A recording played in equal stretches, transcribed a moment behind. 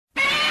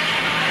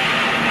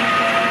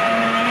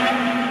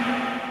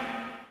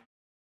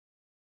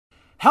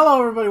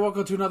Hello, everybody.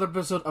 Welcome to another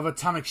episode of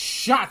Atomic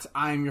Shot.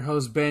 I'm your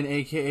host, Ben,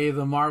 a.k.a.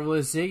 The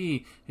Marvelous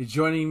Iggy.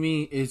 Joining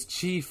me is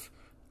Chief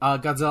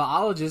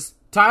Godzillaologist,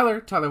 Tyler.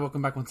 Tyler,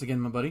 welcome back once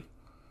again, my buddy.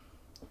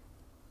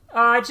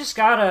 I just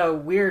got a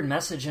weird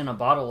message in a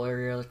bottle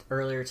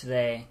earlier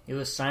today. It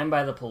was signed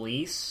by the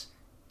police.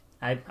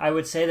 I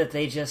would say that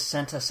they just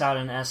sent us out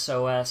an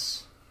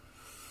SOS.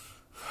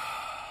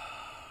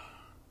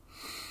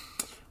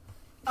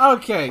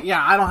 Okay,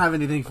 yeah, I don't have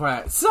anything for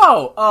that.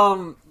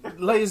 So,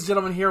 ladies and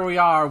gentlemen, here we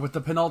are with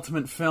the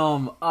penultimate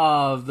film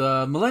of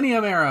the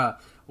Millennium Era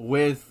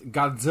with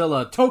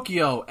Godzilla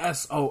Tokyo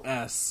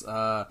SOS.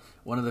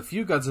 One of the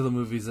few Godzilla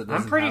movies that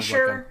doesn't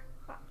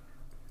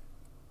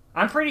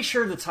I'm pretty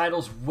sure the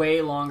title's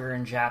way longer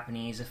in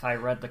Japanese if I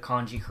read the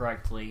kanji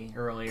correctly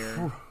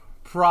earlier.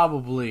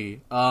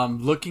 Probably.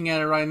 Looking at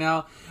it right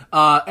now.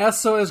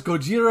 SOS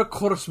Gojira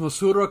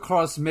Korosmosura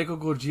Cross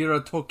Meko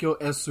Gojira Tokyo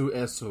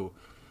SU.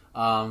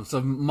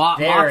 So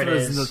Mothra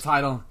is in the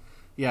title.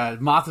 Yeah,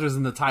 Mothra is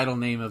in the title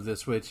name of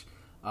this, which,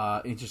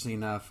 interesting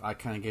enough, I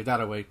kind of gave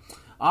that away.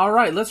 All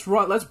right, let's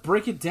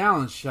break it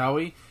down, shall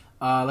we?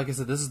 Like I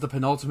said, this is the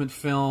penultimate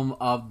film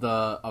of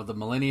the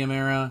Millennium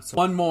Era. So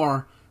one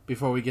more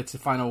before we get to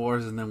Final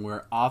Wars, and then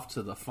we're off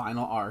to the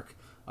final arc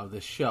of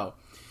this show.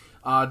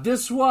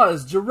 This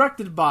was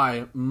directed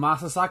by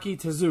Masasaki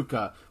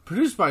Tezuka,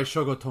 produced by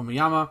Shogo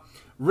Tomiyama,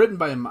 written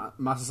by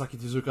Masasaki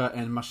Tezuka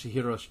and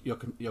Masahiro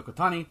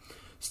Yokotani,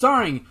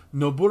 starring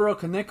Nobuo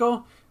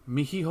Kaneko,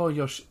 Michiho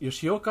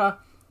Yoshioka,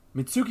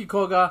 Mitsuki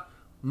Koga,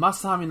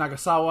 Masami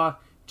Nagasawa,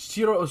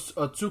 Chichiro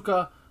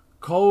Otsuka,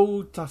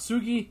 Kou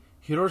Tasugi,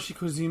 Hiroshi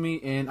Koizumi,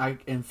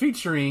 and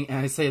featuring,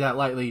 and I say that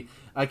lightly,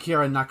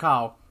 Akira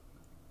Nakao.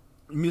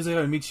 Music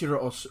by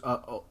Michiro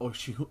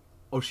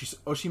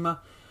Oshima.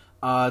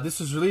 This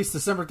was released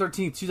December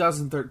 13th,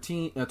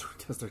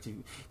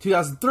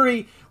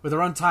 2003, with a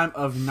runtime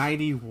of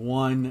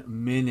 91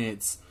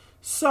 minutes.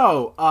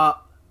 So,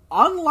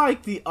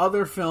 unlike the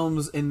other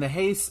films in the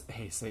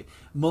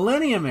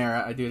Millennium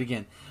Era, I do it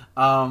again,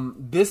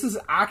 this is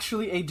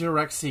actually a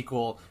direct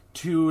sequel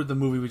to the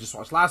movie we just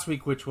watched last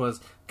week, which was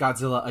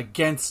Godzilla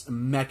against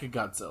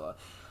Mechagodzilla.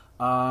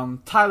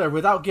 Tyler,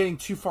 without getting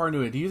too far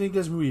into it, do you think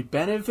this movie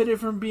benefited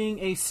from being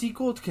a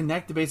sequel to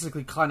connect to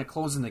basically kind of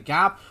closing the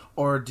gap,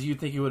 or do you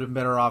think it would have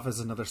been better off as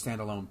another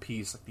standalone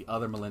piece like the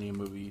other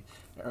Millennium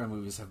Era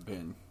movies have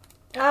been?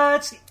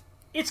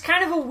 It's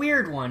kind of a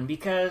weird one,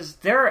 because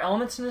there are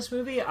elements in this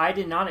movie I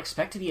did not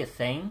expect to be a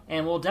thing,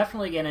 and we'll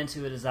definitely get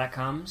into it as that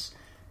comes.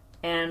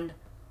 And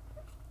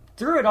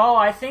through it all,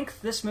 I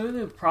think this movie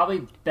would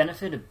probably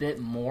benefit a bit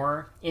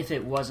more if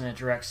it wasn't a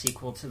direct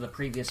sequel to the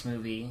previous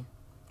movie.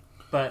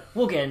 But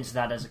we'll get into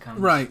that as it comes.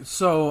 Right.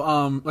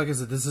 So, like I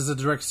said, this is a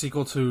direct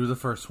sequel to the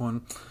first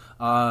one.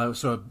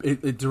 So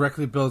it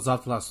directly builds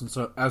off the last one.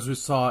 So as we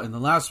saw in the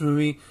last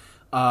movie,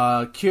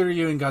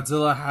 Kiryu and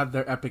Godzilla have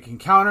their epic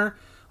encounter,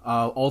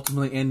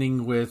 ultimately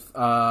ending with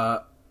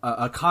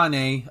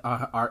Akane,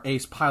 our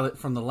ace pilot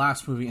from the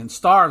last movie and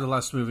star of the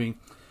last movie,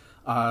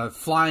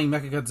 flying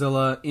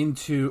Mechagodzilla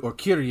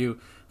Kiryu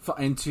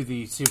into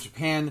the Sea of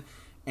Japan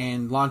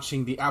and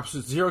launching the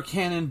Absolute Zero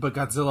Cannon, but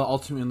Godzilla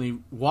ultimately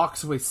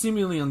walks away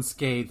seemingly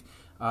unscathed.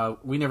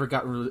 We never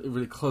got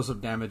really close-up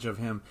damage of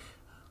him.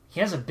 He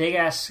has a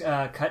big-ass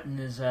cut in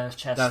his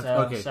chest,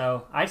 though, okay.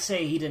 So I'd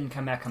say he didn't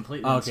come back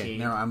completely unscathed. Okay,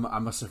 no, I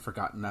must have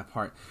forgotten that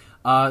part.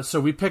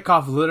 So we pick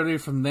off literally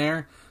from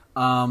there,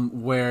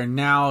 where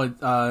now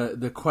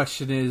the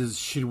question is,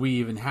 should we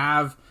even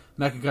have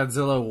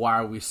Mechagodzilla? Why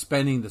are we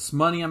spending this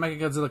money on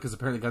Mechagodzilla? Because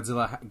apparently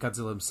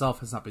Godzilla himself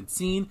has not been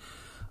seen.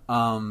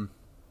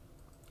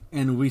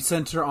 And we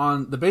center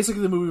on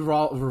basically the movie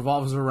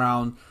revolves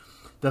around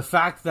the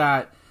fact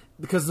that,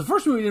 because the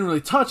first movie didn't really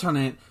touch on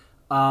it,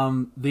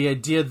 the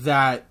idea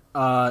that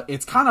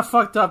it's kind of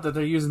fucked up that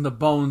they're using the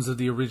bones of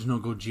the original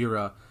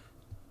Gojira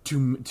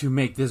to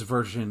make this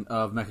version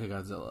of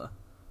Mechagodzilla.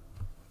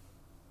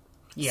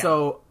 Yeah.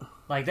 So,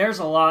 like, there's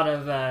a lot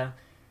of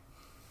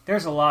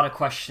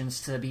questions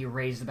to be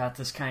raised about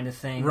this kind of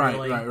thing. Right,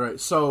 really. right.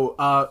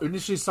 So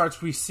initially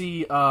starts, we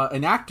see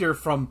an actor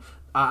from.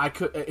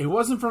 It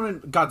wasn't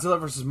from Godzilla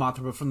vs.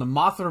 Mothra, but from the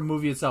Mothra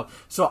movie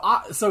itself.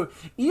 So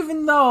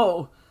even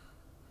though,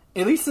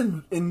 at least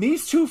in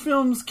these two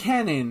films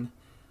canon,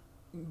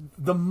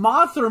 the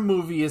Mothra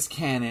movie is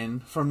canon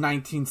from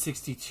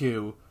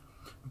 1962,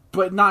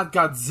 but not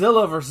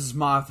Godzilla vs.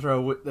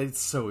 Mothra. It's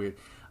so weird.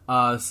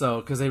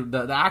 Because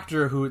the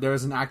actor there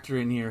was an actor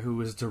in here who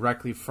was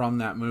directly from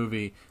that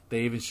movie.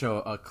 They even show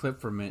a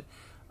clip from it.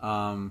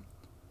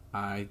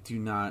 I do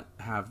not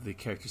have the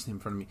character's name in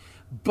front of me,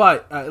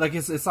 but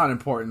it's not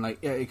important.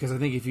 Because I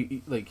think if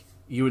you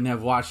wouldn't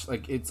have watched.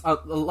 It's a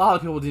lot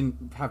of people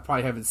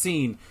probably haven't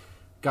seen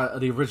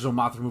the original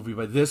Mothra movie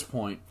by this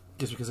point,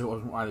 just because it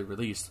wasn't widely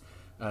released.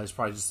 It's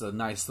probably just a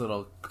nice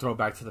little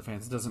throwback to the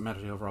fans. It doesn't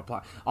matter the overall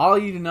plot. All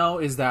you need to know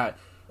is that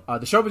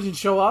the Shobijin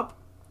show up,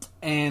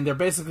 and they're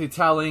basically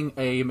telling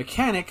a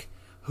mechanic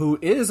who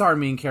is our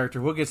main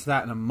character. We'll get to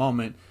that in a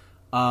moment.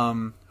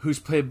 Who's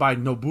played by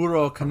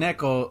Nobuo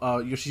Kaneko,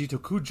 Yoshihito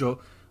Chujo,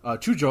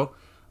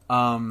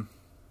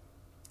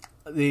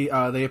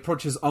 they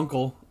approach his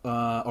uncle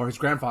or his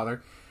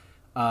grandfather.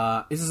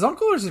 Is his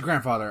uncle or is his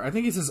grandfather? I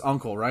think it's his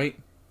uncle, right?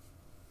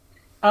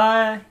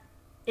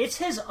 It's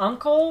his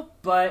uncle,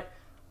 but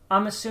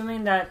I'm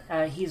assuming that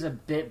he's a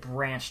bit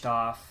branched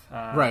off.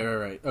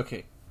 Right.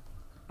 Okay.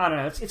 I don't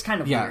know. It's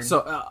kind of yeah. weird.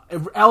 So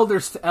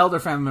elder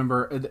family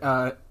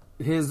member,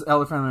 his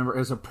elder family member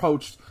is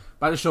approached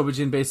by the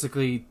Shobijin,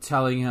 basically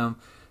telling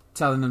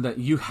them that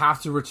you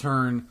have to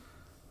return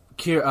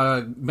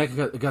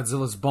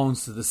Mechagodzilla's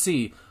bones to the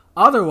sea,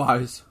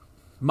 otherwise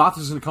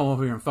Mothra's going to come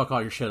over here and fuck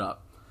all your shit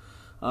up.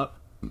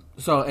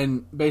 So,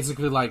 and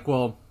basically like,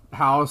 well,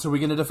 how else are we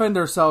going to defend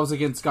ourselves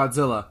against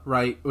Godzilla,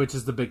 right? Which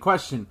is the big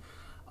question.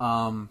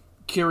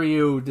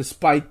 Kiryu,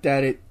 despite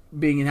that it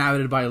being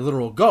inhabited by a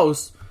literal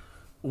ghost,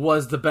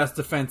 was the best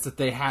defense that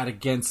they had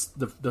against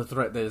the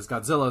threat that is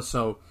Godzilla.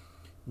 So,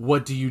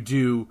 what do you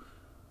do?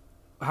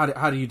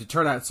 How do you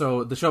deter that?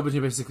 So the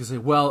Shobijin basically say,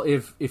 well,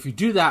 if you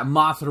do that,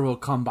 Mothra will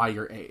come by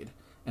your aid.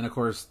 And of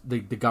course,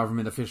 the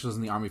government officials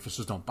and the army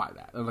officials don't buy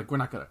that. They're like, we're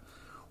not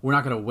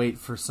gonna wait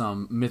for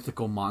some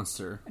mythical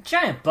monster, a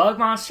giant bug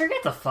monster.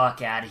 Get the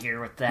fuck out of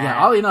here with that.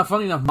 Yeah,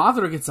 funny enough,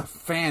 Mothra gets a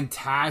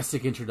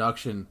fantastic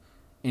introduction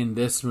in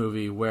this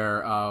movie,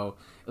 where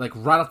like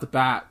right off the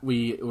bat,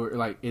 we're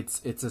like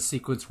it's a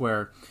sequence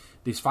where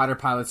these fighter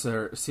pilots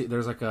there's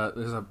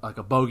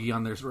a bogey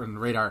on their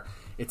radar.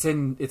 It's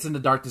in the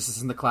darkness,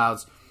 it's in the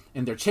clouds,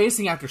 and they're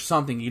chasing after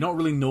something. You don't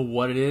really know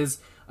what it is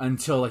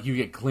until like you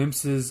get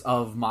glimpses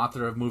of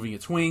Mothra moving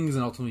its wings,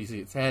 and ultimately you see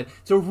its head.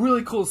 It's a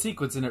really cool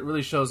sequence, and it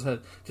really shows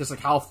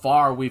how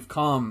far we've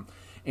come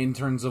in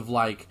terms of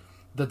like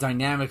the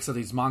dynamics of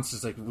these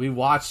monsters. Like we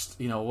watched,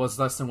 it was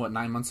less than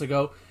 9 months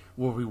ago,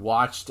 where we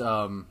watched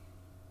the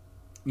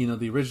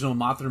original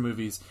Mothra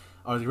movies,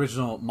 or the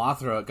original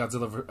Mothra against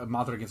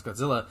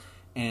Godzilla,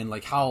 and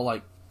like how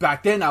like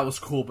back then that was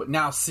cool, but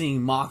now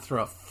seeing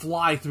Mothra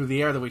fly through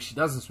the air the way she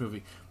does in this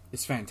movie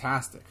is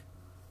fantastic.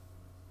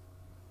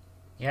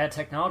 Yeah,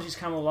 technology's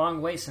come a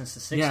long way since the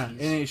 60s. Yeah,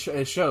 and it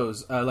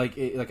shows. I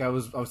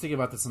was thinking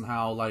about this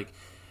somehow. Like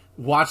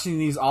watching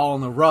these all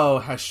in a row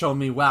has shown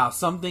me, wow,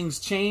 some things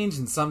change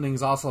and some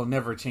things also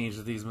never change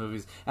with these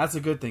movies. That's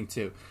a good thing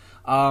too.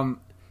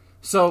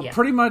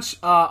 Pretty much,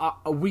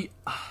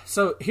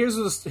 here's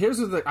where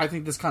I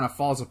think this kind of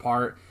falls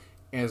apart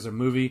as a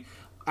movie.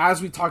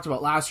 As we talked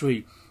about last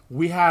week,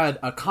 we had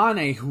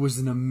Akane, who was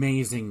an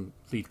amazing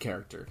lead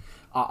character,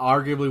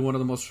 arguably one of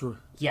the most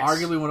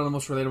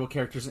relatable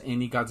characters in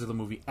any Godzilla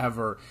movie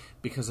ever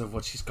because of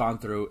what she's gone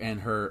through and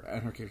her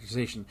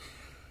characterization.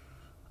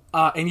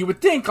 And you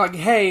would think, like,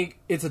 hey,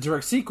 it's a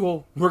direct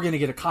sequel. We're going to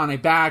get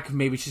Akane back.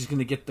 Maybe she's going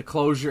to get the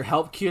closure,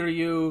 help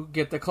Kiryu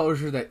get the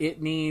closure that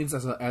it needs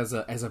as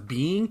a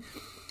being.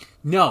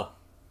 No.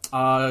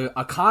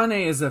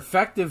 Akane is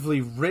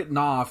effectively written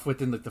off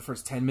within like the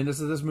first 10 minutes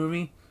of this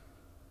movie.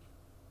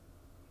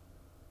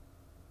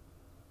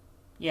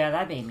 Yeah,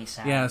 that made me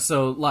sad. Yeah,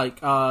 so like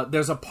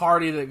there's a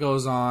party that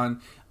goes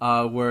on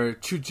where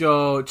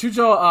Yoshito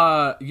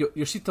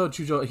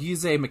Chujo,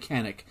 he's a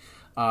mechanic.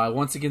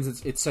 Once again,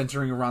 it's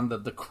centering around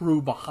the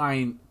crew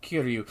behind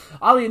Kiryu.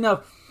 Oddly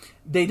enough,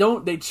 I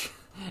noticed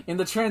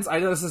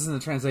this in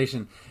the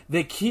translation.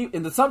 They keep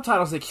in the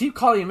subtitles. They keep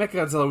calling him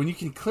Mechagodzilla when you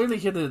can clearly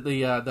hear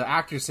the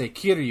actors say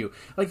Kiryu.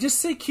 Like, just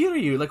say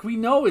Kiryu. Like, we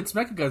know it's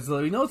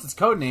Mechagodzilla. We know it's its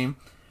code name.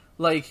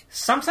 Like,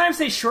 sometimes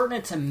they shorten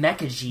it to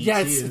Mecha-G,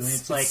 yeah, too.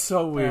 It's like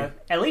so weird.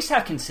 At least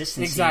have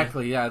consistency.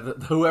 Exactly. Yeah.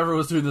 Whoever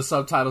was doing the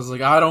subtitles was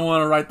like, I don't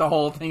want to write the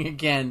whole thing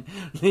again.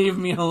 Leave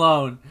me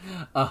alone.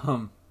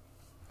 But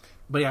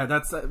yeah,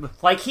 that's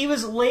like he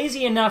was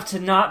lazy enough to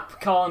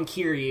not call him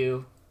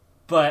Kiryu,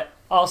 but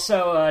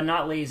also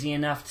not lazy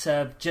enough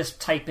to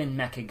just type in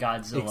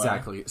Mechagodzilla.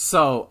 Exactly.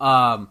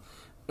 So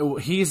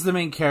he's the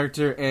main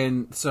character,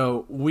 and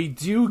so we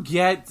do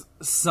get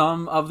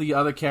some of the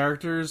other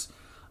characters.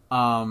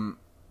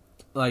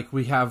 Like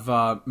we have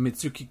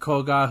Mitsuki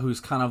Koga, who's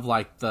kind of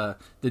like the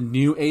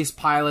new ace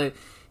pilot.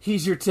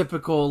 He's your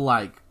typical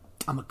like,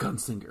 I'm a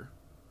gunslinger,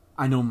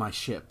 I know my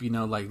ship,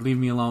 like leave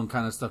me alone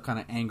kind of stuff, kind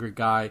of angry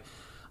guy.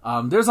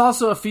 There's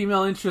also a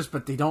female interest,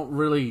 but they don't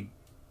really.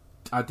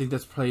 I think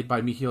that's played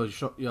by Mikio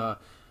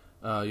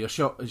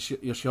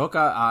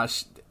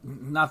Yoshioka.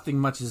 Nothing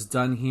much is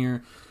done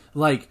here.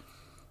 Like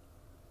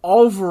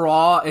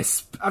overall,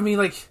 unless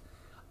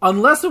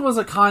it was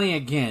Akane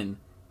again,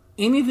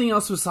 anything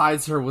else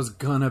besides her was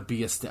gonna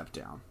be a step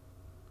down.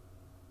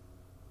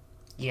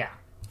 Yeah.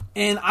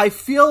 And I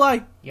feel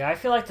like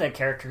the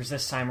characters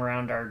this time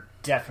around are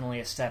definitely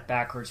a step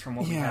backwards from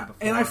what we had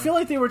before. And I feel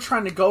like they were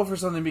trying to go for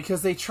something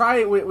because they try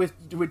it with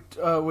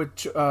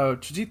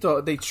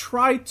Chujito. They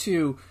try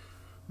to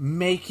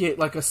make it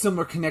like a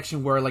similar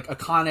connection where like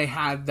Akane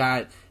had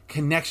that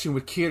connection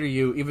with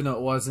Kiryu, even though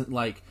it wasn't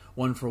like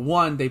one for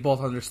one. They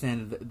both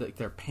understand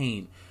their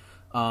pain,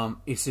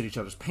 is each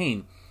other's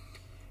pain.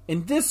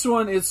 In this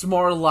one, it's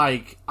more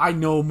like I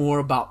know more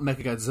about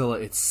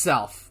Mechagodzilla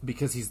itself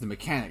because he's the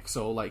mechanic.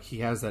 So, like, he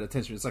has that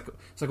attention. It's like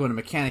when a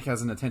mechanic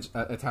has an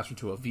attachment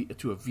to a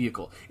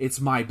vehicle. It's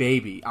my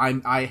baby.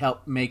 I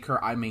help make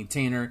her. I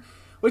maintain her,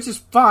 which is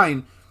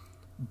fine.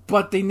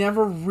 but they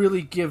never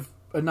really give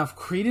enough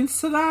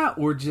credence to that.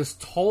 We're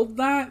just told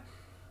that,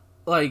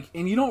 like,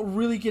 and you don't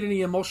really get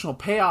any emotional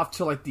payoff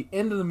till like the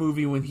end of the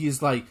movie when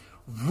he's like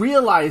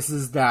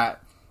realizes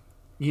that,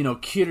 you know,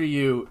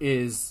 Kiryu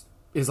is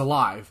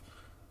alive.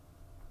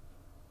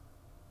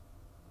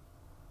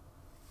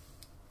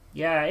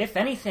 Yeah, if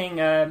anything,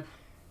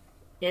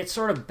 it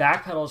sort of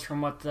backpedals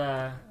from what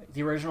the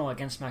original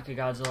Against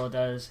Mechagodzilla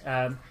does.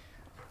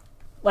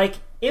 Like,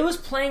 it was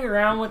playing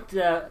around with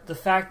the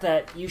fact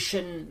that you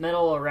shouldn't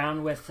meddle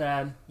around with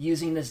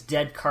using this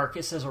dead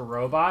carcass as a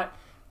robot,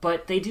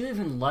 but they do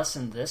even less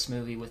in this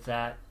movie with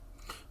that.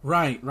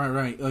 Right.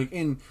 Like,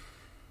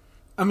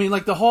 I mean,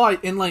 like, the whole...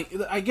 And, like,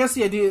 I guess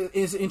the idea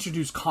is to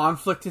introduce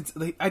conflict.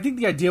 I think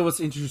the idea was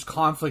to introduce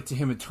conflict to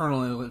him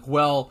internally. Like,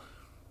 well,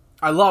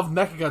 I love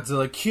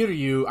Mechagodzilla,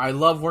 Kiryu. I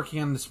love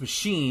working on this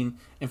machine.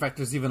 In fact,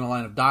 there's even a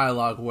line of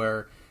dialogue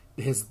where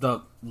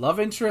the love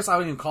interest... I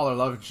wouldn't even call her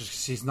love interest.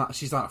 She's not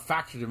a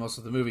factor in most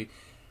of the movie.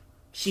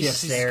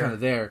 She's kind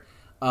of there.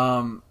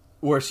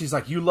 Where she's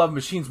like, you love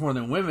machines more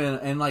than women.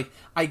 And, like,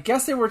 I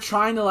guess they were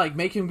trying to, like,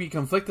 make him be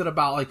conflicted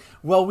about, like,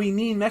 well, we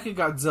need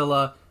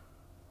Mechagodzilla...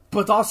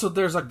 But also,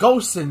 there's a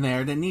ghost in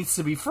there that needs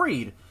to be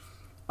freed,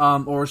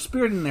 or a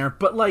spirit in there.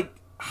 But like,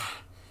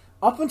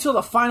 up until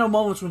the final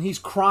moments when he's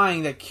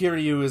crying that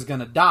Kiryu is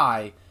gonna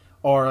die,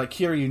 or like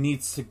Kiryu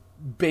needs to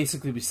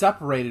basically be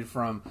separated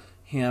from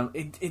him,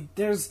 it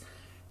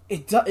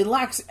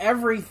lacks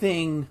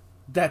everything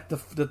that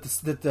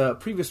the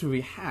previous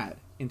movie had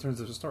in terms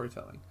of the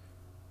storytelling.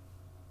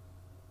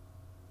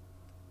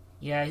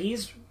 Yeah,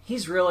 he's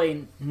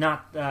really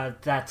not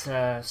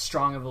that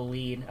strong of a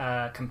lead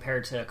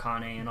compared to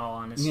Akane, in all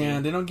honesty. Yeah,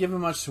 they don't give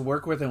him much to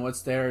work with, and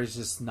what's there is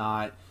just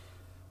not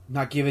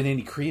given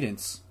any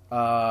credence.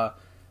 I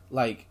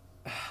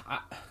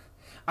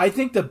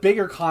think the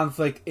bigger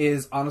conflict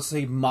is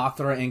honestly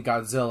Mothra and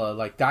Godzilla.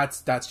 Like,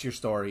 that's your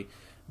story.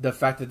 The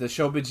fact that the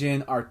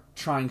Shobijin are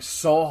trying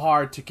so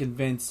hard to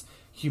convince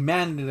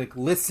humanity, like,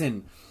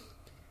 listen,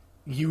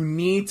 you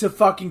need to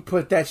fucking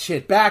put that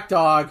shit back,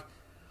 dog.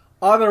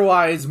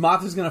 Otherwise,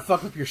 Mothra's gonna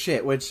fuck up your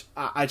shit, which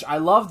I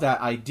love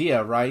that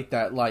idea, right?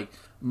 That like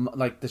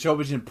the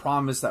Shobijin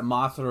promise that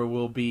Mothra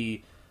will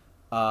be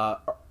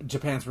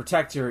Japan's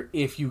protector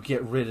if you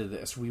get rid of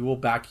this. We will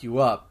back you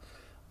up.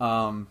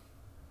 And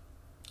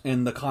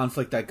the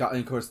conflict that got,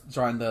 and of course,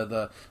 drawing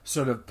the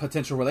sort of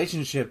potential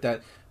relationship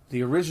that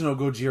the original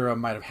Gojira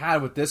might have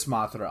had with this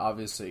Mothra,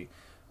 obviously,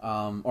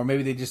 or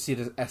maybe they just see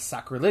it as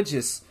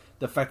sacrilegious.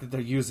 The fact that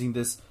they're using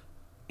this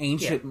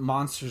ancient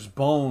monster's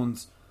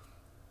bones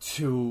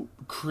to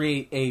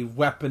create a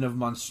weapon of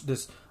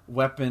this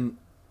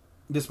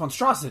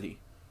monstrosity.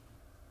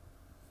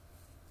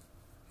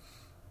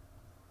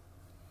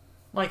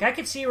 Like, I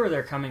could see where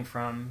they're coming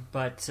from,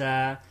 but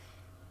giant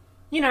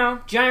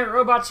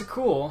robots are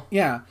cool.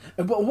 Yeah,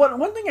 but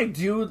one thing I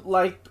do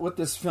like what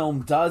this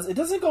film does, it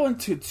doesn't go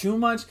into too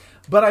much,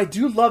 but I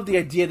do love the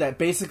idea that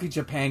basically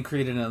Japan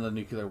created another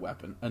nuclear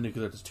weapon, a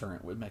nuclear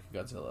deterrent with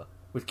Mechagodzilla,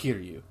 with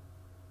Kiryu.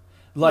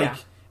 Like. Yeah.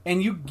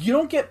 And you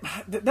don't get...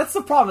 That's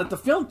the problem, that the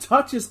film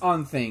touches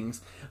on things,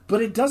 but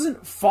it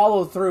doesn't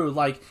follow through.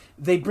 Like,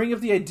 they bring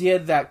up the idea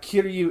that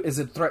Kiryu is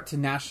a threat to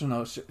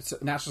national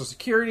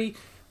security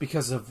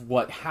because of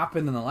what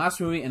happened in the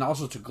last movie, and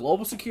also to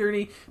global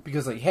security,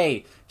 because, like,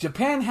 hey,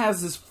 Japan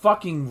has this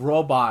fucking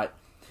robot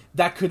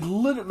that could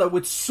literally...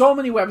 with so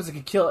many weapons that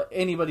could kill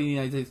anybody in the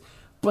United States,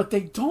 but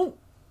they don't...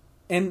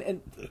 And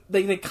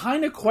they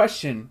kind of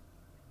question...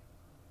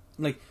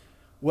 Like...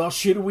 Well,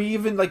 should we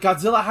even... Like,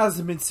 Godzilla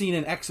hasn't been seen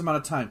in X amount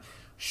of time.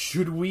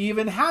 Should we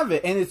even have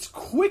it? And it's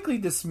quickly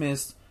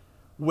dismissed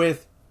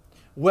with,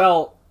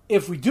 well,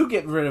 if we do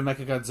get rid of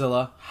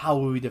Mechagodzilla, how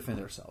will we defend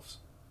ourselves?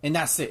 And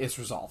that's it. It's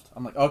resolved.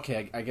 I'm like,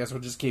 okay, I guess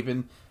we're just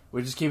keeping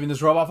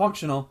this robot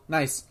functional.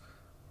 Nice.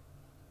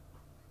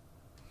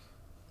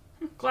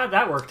 Glad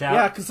that worked out.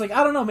 Yeah, because, like,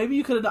 I don't know. Maybe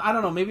you could have... I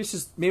don't know. Maybe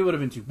it would have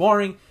been too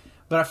boring.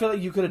 But I feel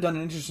like you could have done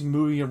an interesting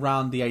movie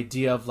around the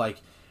idea of, like,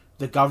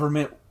 the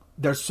government...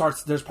 There's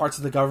parts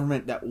of the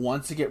government that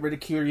wants to get rid of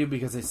Kiryu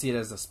because they see it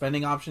as a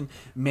spending option.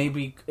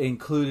 Maybe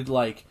included,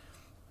 like,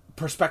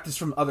 perspectives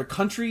from other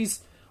countries,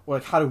 or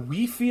like, how do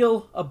we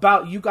feel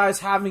about you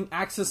guys having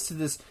access to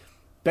this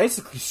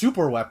basically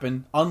super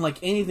weapon, unlike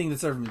anything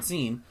that's ever been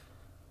seen.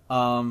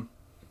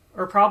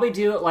 Or probably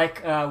do it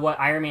like what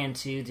Iron Man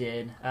 2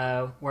 did,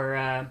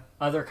 where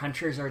other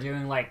countries are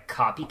doing, like,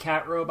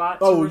 copycat robots.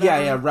 Oh,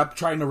 yeah,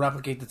 trying to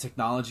replicate the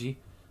technology.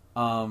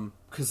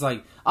 Because,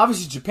 like,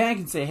 obviously Japan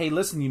can say, hey,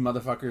 listen, you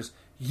motherfuckers,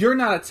 you're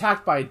not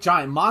attacked by a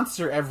giant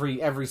monster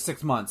every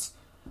 6 months.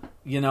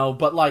 You know,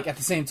 but, like, at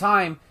the same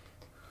time...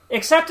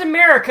 Except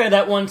America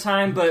that one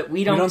time, but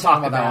we don't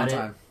talk about that one it.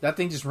 Time. That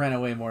thing just ran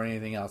away more than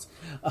anything else.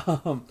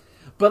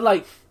 But,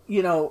 like,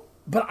 you know...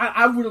 But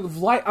I would have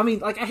liked... I mean,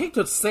 like, I hate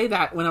to say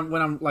that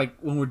when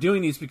we're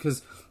doing these,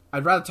 because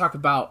I'd rather talk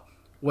about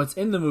what's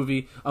in the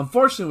movie.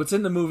 Unfortunately, what's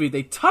in the movie,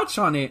 they touch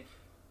on it,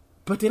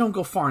 but they don't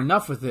go far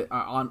enough with it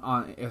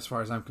on as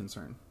far as I'm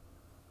concerned.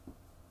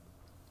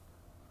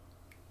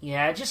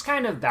 Yeah, it just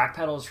kind of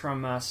backpedals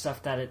from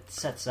stuff that it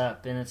sets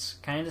up, and it's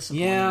kind of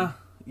disappointing. Yeah.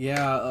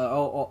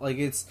 Like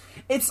it's.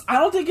 I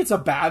don't think it's a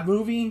bad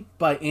movie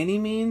by any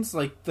means.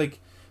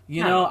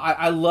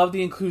 I love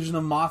the inclusion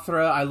of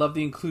Mothra. I love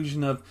the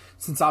inclusion of,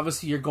 since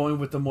obviously you're going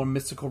with the more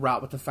mystical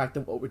route with the fact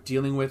that what we're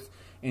dealing with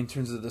in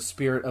terms of the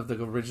spirit of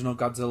the original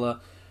Godzilla,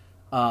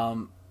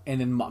 and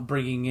then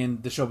bringing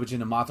in the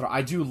Shobijin and Mothra.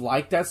 I do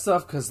like that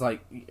stuff because,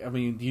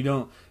 you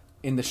don't,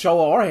 in the Showa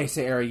or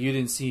Heisei era, you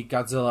didn't see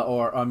Godzilla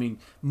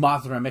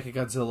Mothra and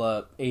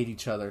Mechagodzilla aid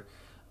each other.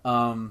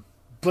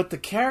 But the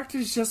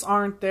characters just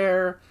aren't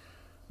there.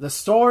 The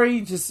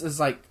story just is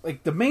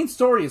like the main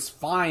story is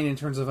fine in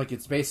terms of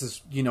its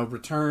basis,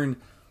 return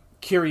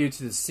Kiryu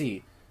to the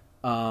sea,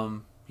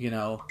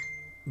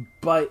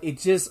 but it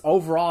just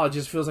overall it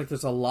just feels like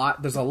there's a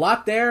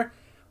lot there,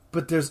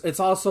 but it's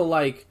also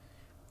like,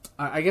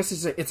 I guess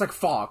it's like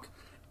fog.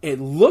 It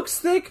looks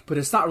thick, but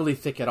it's not really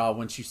thick at all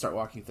once you start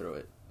walking through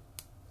it.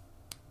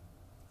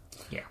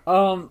 Yeah.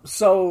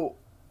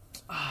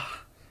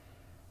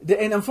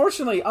 And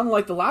unfortunately,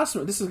 unlike the last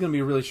one, this is going to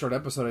be a really short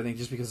episode, I think,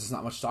 just because there's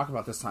not much to talk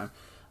about this time.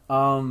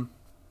 Let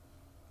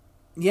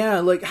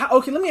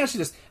me ask you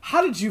this.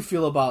 How did you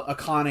feel about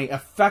Akane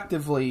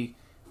effectively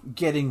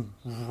getting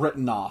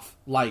written off?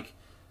 I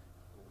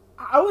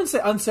wouldn't say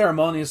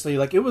unceremoniously,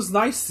 it was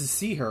nice to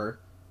see her,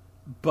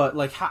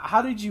 but,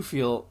 how did you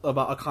feel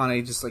about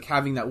Akane just,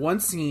 having that one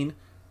scene,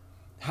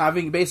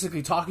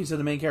 basically talking to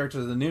the main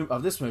character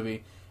of this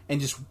movie, and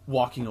just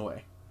walking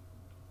away?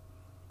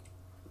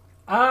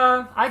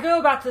 I go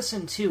about this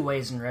in two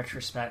ways in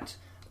retrospect.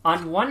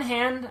 On one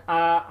hand,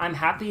 I'm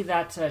happy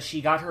that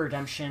she got her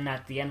redemption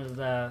at the end of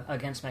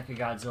against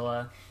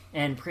Mechagodzilla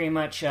and pretty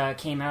much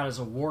came out as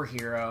a war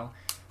hero.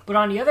 But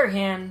on the other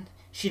hand,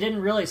 she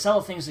didn't really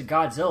settle things with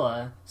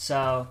Godzilla,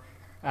 so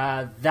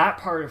that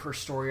part of her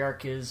story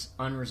arc is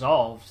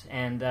unresolved.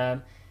 And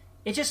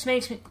it just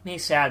makes me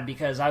sad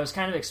because I was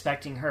kind of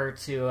expecting her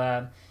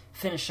to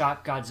finish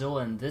off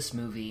Godzilla in this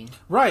movie.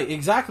 Right,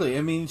 exactly.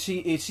 I mean, she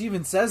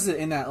even says it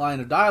in that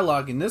line of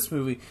dialogue in this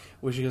movie,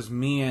 where she goes,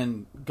 "Me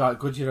and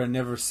Gojira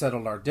never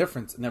settled our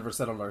difference, never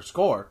settled our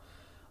score."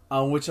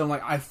 Which I'm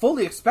like, I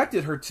fully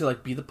expected her to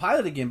be the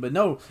pilot again, but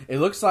no, it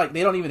looks like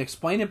they don't even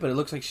explain it, but it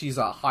looks like she's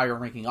a higher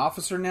ranking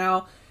officer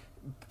now.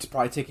 It's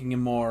probably taking a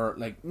more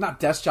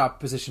not desk job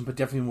position, but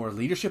definitely more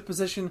leadership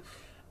position.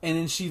 And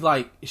then she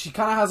kind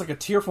of has a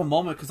tearful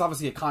moment because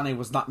obviously Akane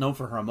was not known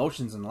for her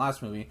emotions in the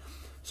last movie.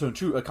 So in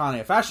true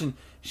Akane fashion,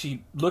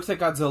 she looks at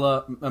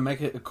Godzilla,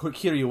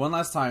 Kiryu one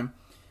last time,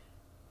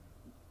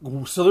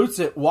 salutes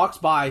it, walks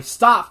by,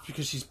 stops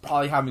because she's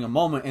probably having a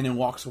moment, and then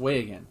walks away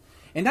again.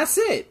 And that's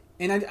it.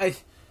 And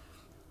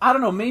I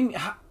don't know, maybe,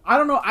 I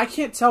don't know, I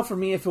can't tell for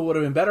me if it would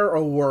have been better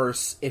or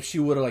worse if she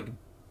would have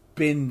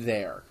been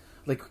there.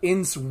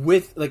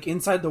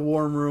 Inside the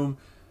war room,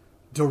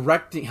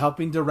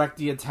 helping direct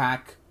the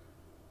attack.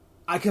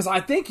 Because I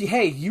think,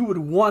 hey, you would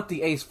want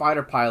the ace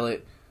fighter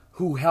pilot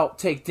who helped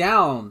take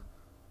down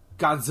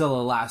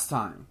Godzilla last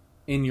time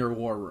in your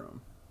war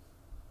room.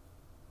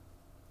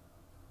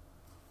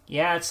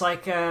 Yeah, it's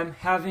like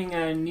having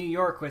New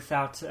York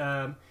without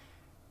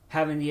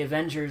having the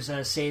Avengers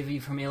save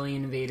you from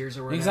alien invaders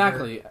or whatever.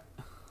 Exactly.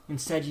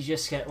 Instead, you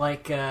just get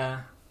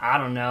I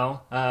don't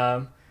know,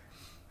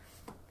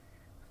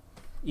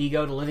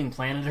 Ego to Living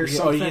Planet or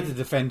something. Oh, you get the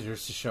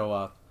Defenders to show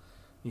up.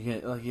 You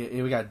get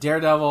we got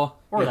Daredevil.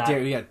 Or that.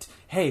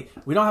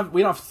 We don't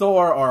have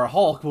Thor or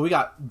Hulk, but we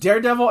got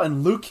Daredevil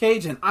and Luke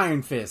Cage and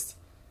Iron Fist.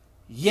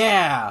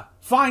 Yeah,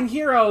 fine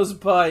heroes,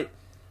 but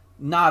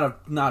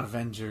not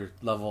Avenger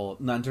level.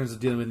 Not in terms of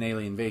dealing with an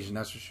alien invasion,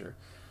 that's for sure.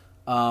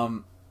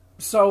 Part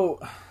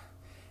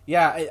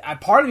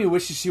of me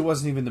wishes she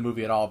wasn't even in the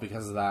movie at all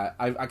because of that.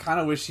 I kind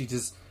of wish she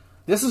just.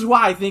 This is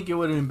why I think it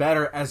would have been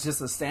better as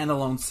just a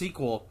standalone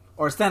sequel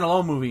or a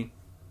standalone movie.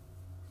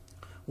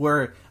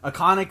 Where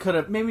Akane could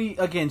have, maybe,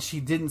 again,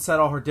 she didn't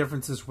settle her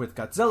differences with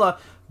Godzilla,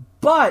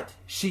 but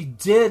she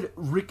did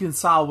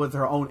reconcile with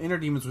her own inner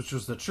demons, which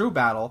was the true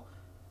battle.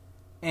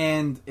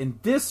 And in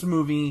this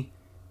movie,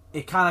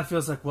 it kind of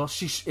feels like, well,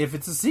 if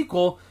it's a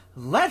sequel,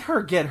 let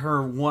her get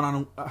her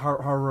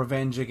her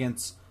revenge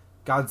against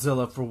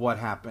Godzilla for what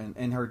happened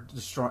and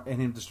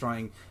him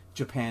destroying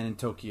Japan and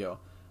Tokyo.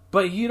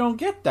 But you don't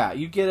get that.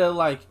 You get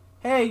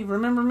hey,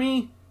 remember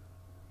me?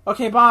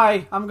 Okay,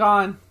 bye. I'm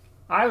gone.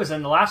 I was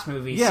in the last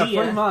movie. Yeah, See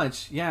ya. pretty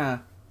much. Yeah,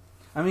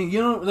 I mean, it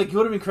would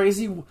have been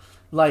crazy.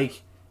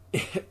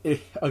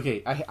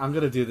 Okay, I'm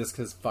gonna do this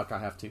because fuck, I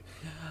have to.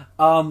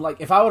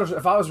 If I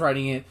was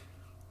writing it,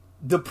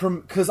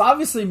 because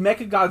obviously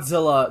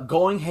Mechagodzilla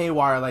going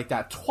haywire like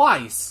that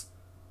twice,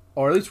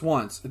 or at least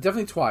once,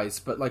 definitely twice,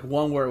 but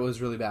one where it was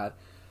really bad.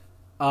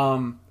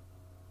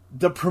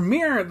 The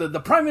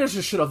prime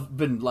minister should have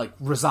been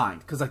resigned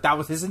because that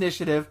was his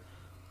initiative,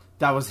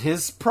 that was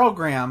his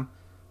program,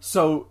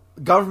 so.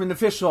 Government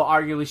official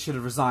arguably should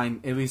have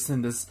resigned, at least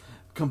in this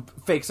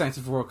fake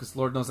scientific world, because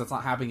Lord knows that's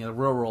not happening in the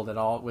real world at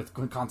all, with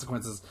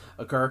consequences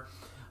occur.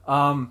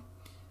 And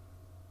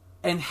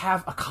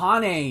have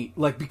Akane,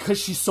 because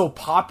she's so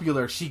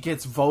popular, she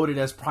gets voted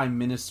as prime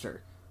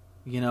minister.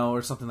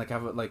 or something like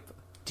have it like.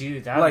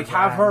 Dude, that like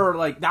have her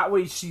like that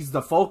way she's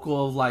the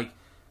focal of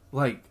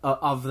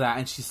of that,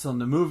 and she's still in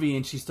the movie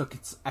and she still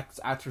gets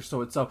actor so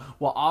itself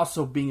while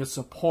also being a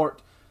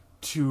support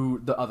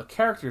to the other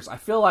characters. I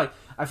feel like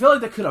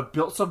they could have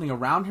built something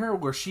around her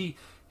where she's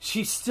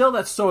still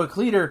that stoic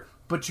leader,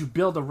 but you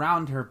build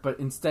around her. But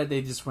instead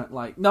they just went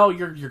like, no,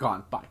 you're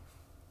gone, bye.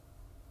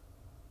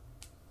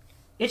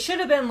 It should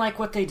have been like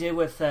what they did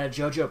with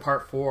JoJo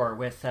Part 4,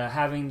 with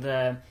having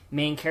the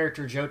main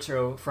character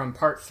Jotaro from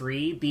Part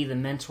 3 be the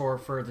mentor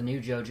for the new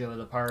JoJo of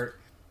the part.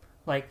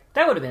 Like,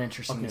 that would have been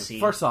interesting to see.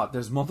 First off,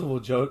 there's multiple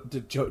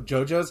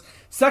JoJos.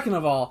 Second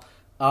of all,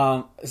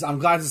 I'm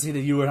glad to see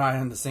that you and I are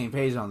on the same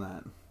page on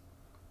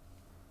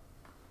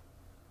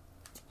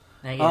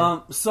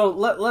that. So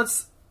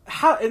let's...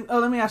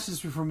 let me ask you this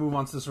before we move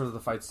on to the sort of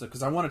the fight stuff,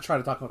 because I want to try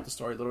to talk about the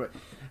story a little bit.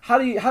 How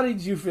did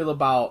you feel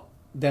about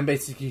them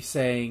basically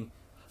saying...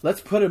 Let's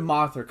put in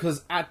Mothra,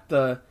 because at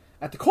the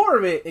core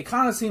of it, it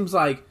kind of seems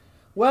like,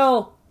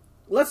 well,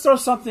 let's throw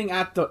something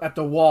at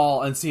the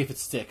wall and see if it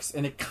sticks,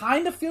 and it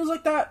kind of feels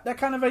like that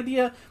kind of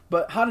idea.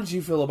 But how did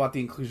you feel about the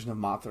inclusion of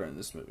Mothra in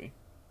this movie?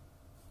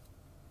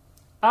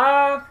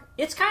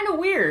 It's kind of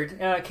weird,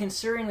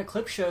 considering the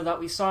clip show that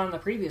we saw in the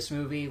previous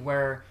movie,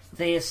 where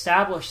they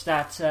established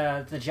that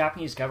the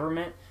Japanese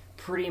government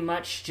pretty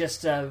much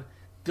just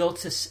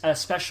built a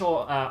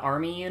special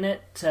army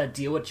unit to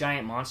deal with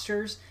giant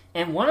monsters.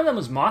 And one of them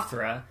was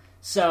Mothra,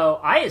 so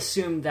I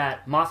assumed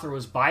that Mothra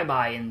was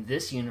bye-bye in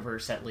this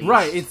universe at least.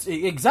 Right, it's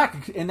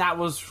exactly, and that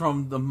was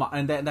from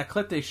that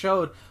clip they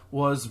showed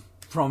was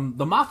from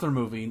the Mothra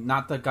movie,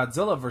 not the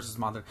Godzilla versus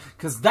Mothra,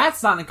 because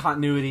that's not in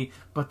continuity,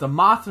 but the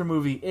Mothra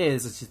movie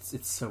is.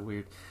 It's so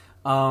weird.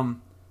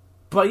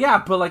 But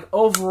like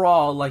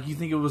overall, like you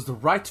think it was the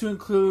right to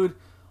include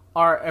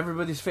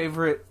everybody's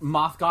favorite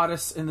moth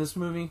goddess in this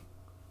movie,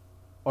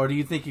 or do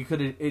you think it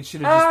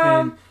should have just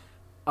been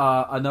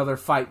another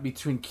fight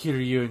between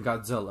Kiryu and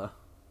Godzilla?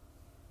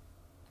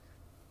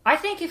 I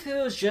think if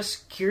it was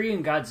just Kiryu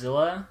and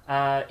Godzilla,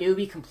 it would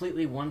be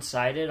completely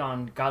one-sided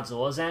on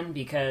Godzilla's end,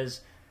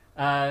 because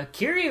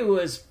Kiryu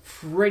was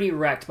pretty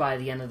wrecked by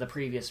the end of the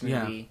previous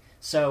movie. Yeah.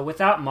 So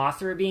without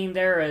Mothra being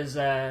there as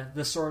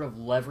the sort of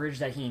leverage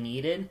that he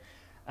needed,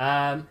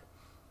 there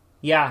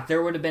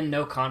would have been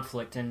no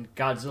conflict, and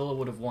Godzilla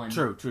would have won.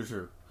 True.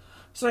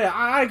 So yeah,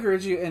 I agree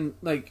with you, and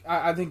like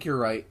I think you're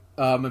right.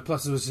 And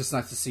plus, it was just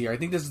nice to see her. I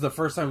think this is the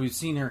first time we've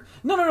seen her.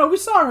 No, we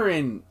saw her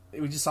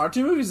we just saw her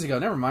 2 movies ago.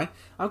 Never mind.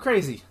 I'm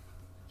crazy.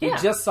 Yeah.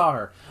 We just saw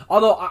her.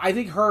 Although, I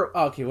think her...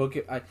 Okay, we'll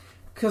get...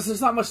 Because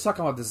there's not much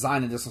talking about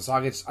design in this one, so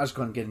I'll just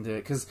go and get into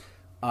it. Because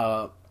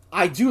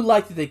I do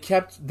like that they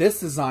kept this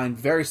design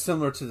very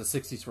similar to the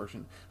 60s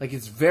version. Like,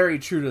 it's very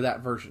true to that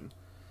version.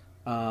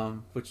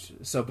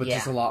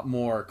 Just a lot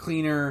more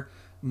cleaner,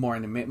 more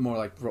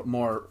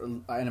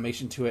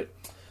animation to it.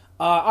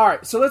 All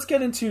right, so let's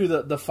get into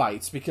the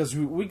fights, because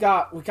we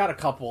got a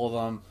couple of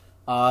them.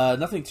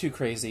 Nothing too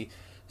crazy.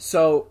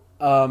 So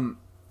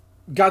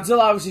Godzilla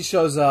obviously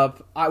shows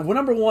up.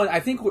 Number one, I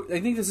think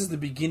this is the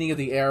beginning of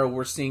the era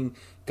we're seeing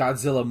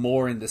Godzilla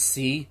more in the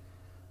sea,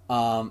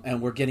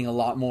 and we're getting a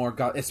lot more,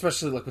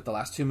 especially like with the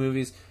last 2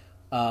 movies.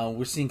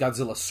 We're seeing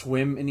Godzilla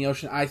swim in the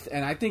ocean. I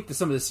think that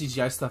some of the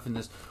CGI stuff in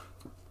this,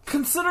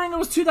 considering it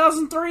was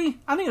 2003,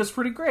 I think it was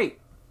pretty great.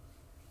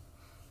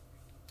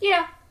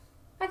 Yeah.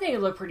 I think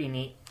it looked pretty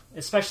neat,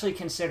 especially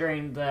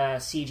considering the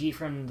CG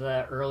from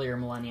the earlier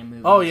Millennium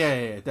movies. Oh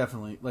yeah,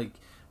 definitely.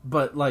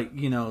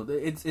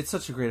 It's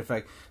such a great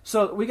effect.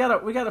 So we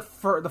got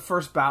the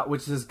first bout,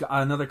 which is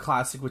another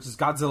classic, which is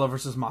Godzilla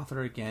versus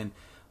Mothra again.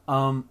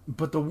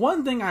 But the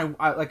one thing I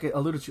like I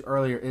alluded to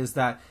earlier is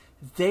that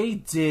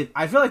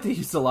I feel like they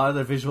used a lot of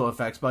the visual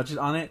effects budget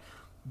on it,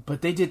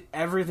 but they did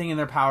everything in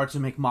their power to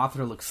make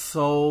Mothra look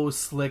so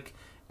slick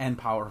and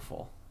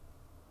powerful.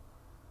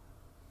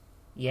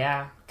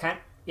 Yeah,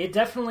 it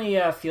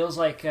definitely feels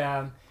like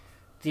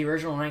the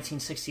original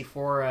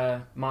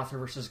 1964 Mothra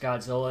vs.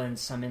 Godzilla in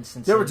some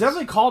instances. There were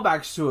definitely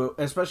callbacks to it,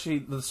 especially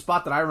the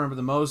spot that I remember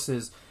the most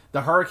is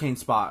the hurricane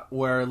spot,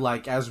 where,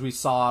 like, as we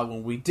saw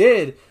when we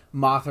did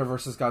Mothra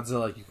vs.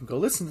 Godzilla, you can go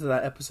listen to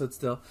that episode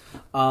still.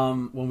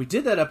 When we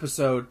did that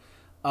episode,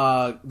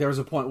 there was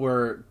a point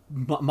where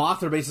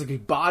Mothra basically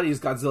bodies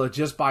Godzilla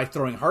just by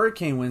throwing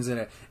hurricane winds in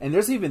it, and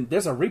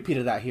there's a repeat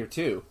of that here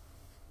too.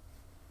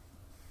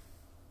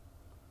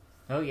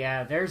 Oh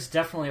yeah, there's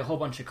definitely a whole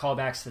bunch of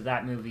callbacks to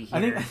that movie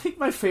here. I think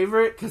my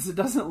favorite, because it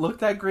doesn't look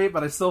that great,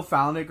 but I still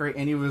found it great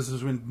anyways,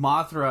 was when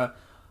Mothra,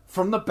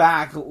 from the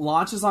back,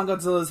 launches on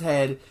Godzilla's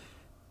head,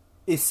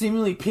 is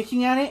seemingly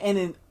picking at it, and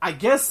then I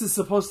guess is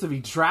supposed to be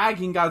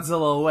dragging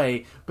Godzilla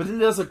away, but then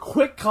there's a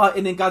quick cut,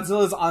 and then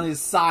Godzilla's on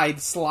his side,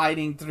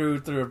 sliding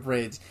through a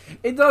bridge.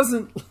 It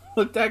doesn't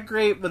look that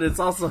great, but it's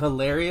also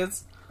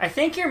hilarious. I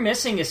think you're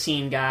missing a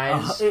scene,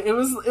 guys. It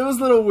was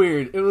a little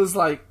weird. It was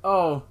like,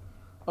 oh,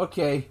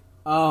 okay.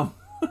 But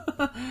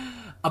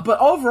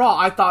overall,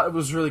 I thought it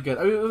was really good.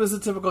 I mean, it was a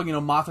typical,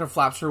 Mothra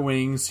flaps her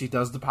wings, she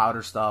does the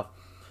powder stuff.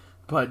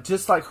 but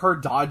just like her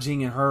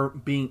dodging and her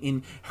being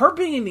in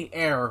the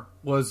air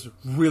was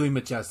really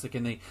majestic.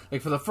 And they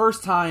like for the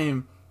first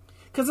time,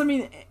 because I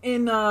mean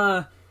in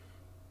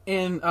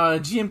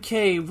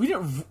GMK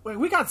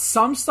we got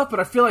some stuff, but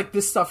I feel like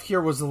this stuff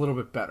here was a little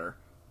bit better,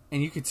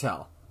 and you could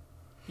tell.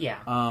 Yeah.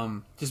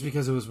 Just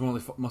because it was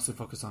mostly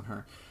focused on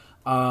her.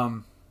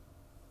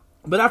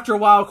 But after a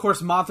while, of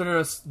course,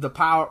 Mothra, the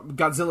power,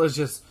 Godzilla's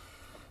just.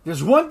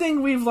 There's one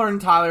thing we've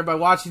learned, Tyler, by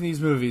watching these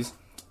movies,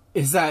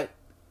 is that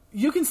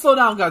you can slow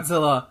down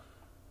Godzilla,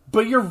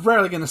 but you're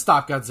rarely going to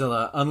stop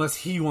Godzilla unless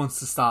he wants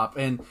to stop.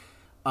 And,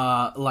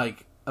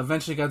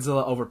 eventually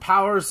Godzilla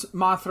overpowers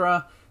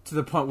Mothra to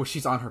the point where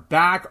she's on her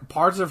back.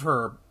 Parts of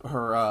her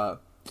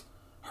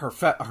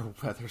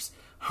feathers,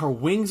 her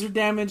wings are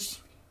damaged.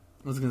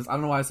 I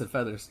don't know why I said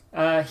feathers.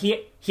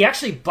 He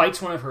actually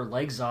bites one of her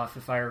legs off,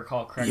 if I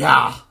recall correctly.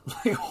 Yeah,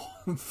 like,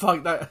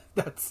 fuck that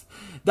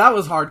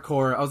was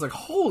hardcore. I was like,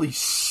 holy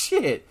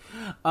shit.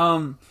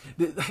 I'm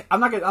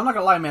not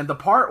gonna lie, man. The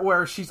part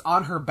where she's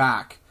on her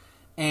back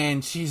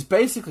and she's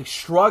basically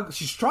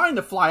she's trying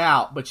to fly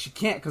out, but she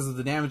can't because of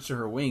the damage to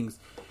her wings.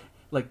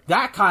 Like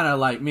that kind of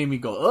like made me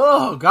go,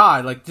 oh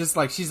god, like just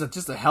like she's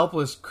just a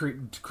helpless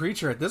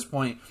creature at this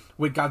point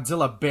with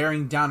Godzilla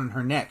bearing down on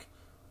her neck.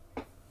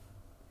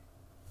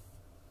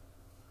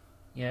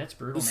 Yeah, it's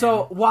brutal.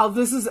 So, while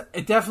this is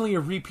definitely a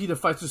repeat of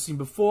fights we've seen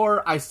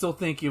before, I still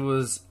think it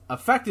was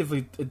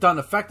done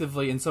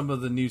effectively, and some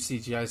of the new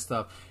CGI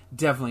stuff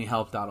definitely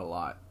helped out a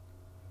lot.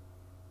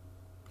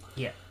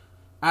 Yeah.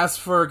 As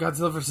for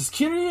Godzilla vs.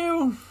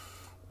 Kiryu,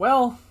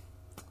 well,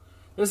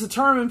 there's a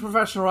term in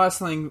professional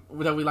wrestling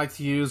that we like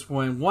to use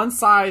when one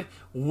side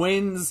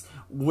wins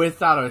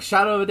without a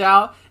shadow of a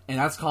doubt, and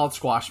that's called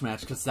squash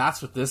match, because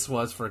that's what this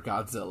was for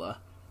Godzilla.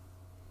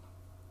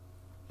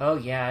 Oh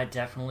yeah, it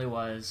definitely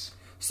was.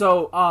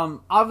 So,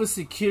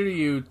 obviously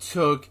Kiryu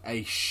took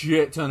a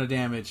shit ton of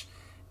damage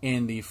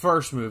in the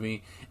first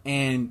movie,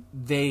 and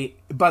by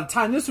the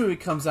time this movie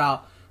comes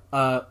out,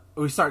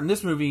 we start in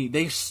this movie,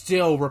 they're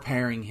still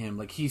repairing him.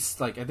 Like,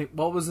 he's, like, I think,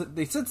 what was it?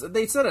 They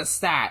said a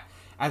stat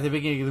at the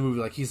beginning of the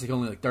movie, like, he's, like,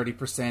 only, like,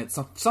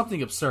 30%,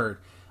 something absurd,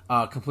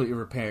 completely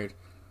repaired.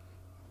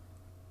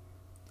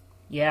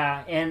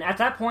 Yeah, and at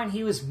that point,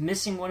 he was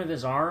missing one of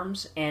his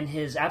arms, and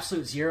his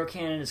Absolute Zero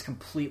cannon is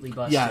completely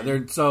busted.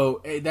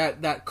 Yeah,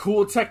 that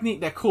cool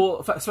technique, that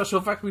cool special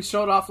effect we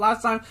showed off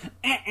last time,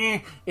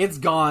 it's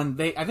gone.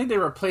 I think they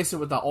replaced it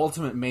with the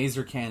Ultimate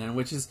Maser cannon,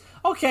 which is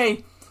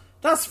okay.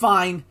 That's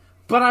fine,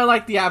 but I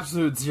like the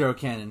Absolute Zero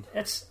cannon.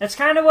 That's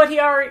kind of what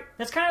he already.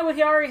 That's kind of what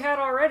he already had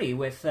already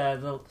with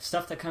the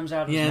stuff that comes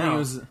out of his mouth. He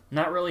was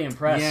not really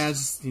impressed. Yeah,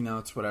 just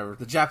it's whatever.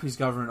 The Japanese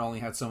government only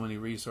had so many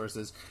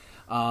resources.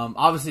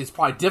 Obviously, it's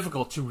probably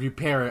difficult to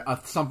repair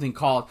something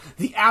called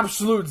the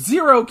Absolute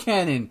Zero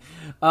Cannon.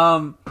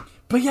 But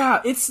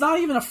yeah, it's not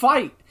even a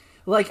fight.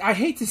 Like, I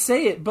hate to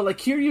say it, but like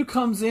Kiryu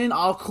comes in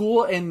all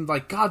cool, and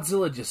like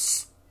Godzilla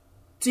just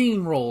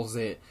steamrolls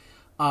it,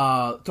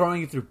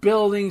 throwing it through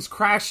buildings,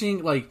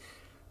 crashing. Like,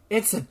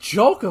 it's a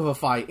joke of a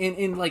fight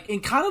in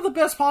kind of the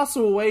best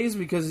possible ways,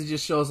 because it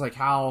just shows like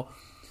how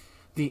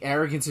the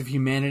arrogance of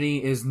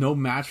humanity is no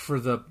match for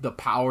the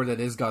power that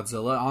is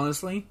Godzilla,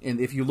 honestly. And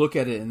if you look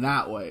at it in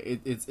that way,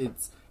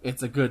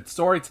 it's a good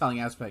storytelling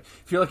aspect.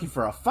 If you're looking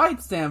for a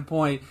fight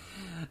standpoint,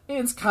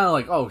 it's kind of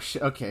like, oh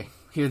shit, okay,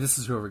 here, this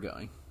is where we're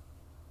going.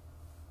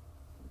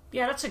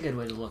 Yeah, that's a good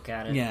way to look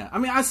at it. Yeah, I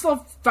mean, I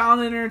still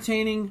found it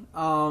entertaining,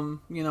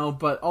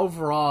 but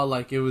overall,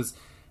 like, it was,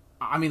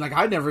 I mean, like,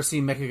 I'd never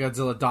seen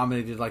Mechagodzilla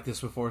dominated like this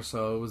before,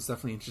 so it was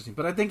definitely interesting.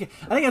 But I think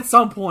at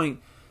some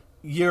point,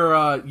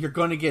 you're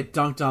going to get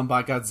dunked on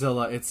by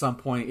Godzilla at some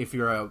point if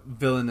you're a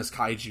villainous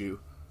kaiju.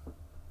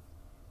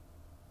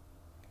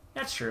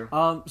 That's true.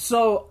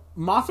 So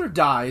Mothra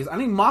dies. I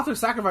think Mothra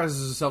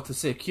sacrifices herself to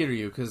save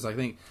Kiryu, because I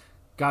think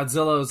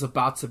Godzilla is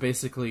about to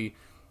basically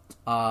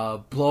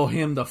blow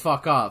him the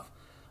fuck up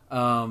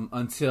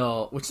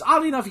until, which is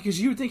oddly enough,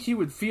 because you would think he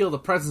would feel the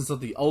presence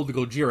of the old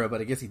Gojira, but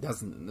I guess he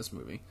doesn't in this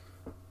movie.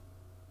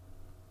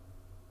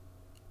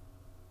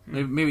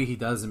 Maybe he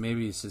doesn't.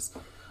 Maybe it's just.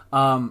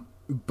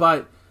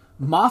 But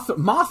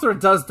Mothra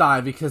does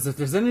die, because if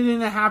there's anything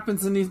that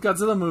happens in these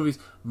Godzilla movies,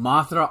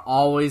 Mothra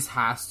always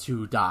has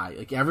to die.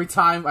 Like, every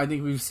time I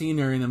think we've seen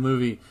her in the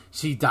movie,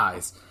 she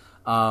dies.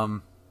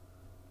 And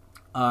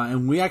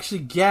we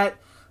actually get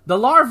the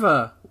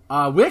larva.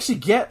 We actually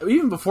get,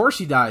 even before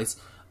she dies,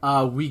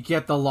 we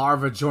get the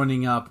larva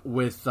joining up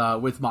with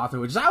Mothra,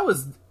 which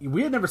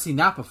we had never seen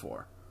that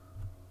before.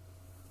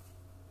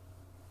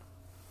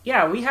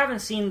 Yeah, we haven't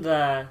seen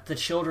the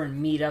children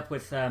meet up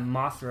with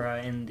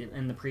Mothra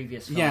in the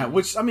previous film. Yeah,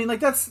 which, I mean, like,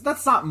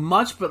 that's not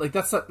much, but like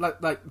that's like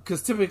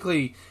because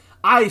typically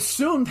I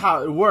assumed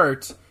how it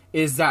worked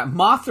is that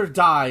Mothra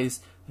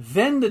dies,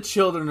 then the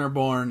children are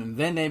born, and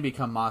then they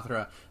become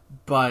Mothra.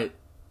 But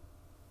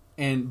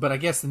I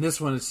guess in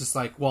this one it's just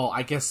like, well,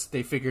 I guess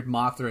they figured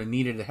Mothra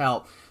needed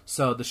help,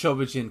 so the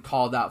Shobijin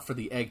called out for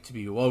the egg to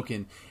be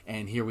awoken,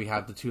 and here we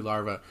have the two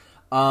larvae.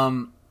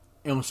 And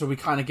so we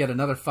kind of get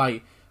another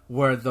fight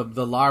where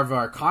the larvae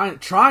are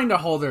trying to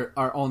hold their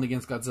own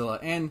against Godzilla.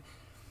 And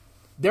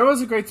there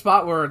was a great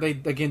spot where they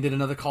again did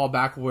another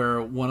callback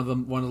where one of the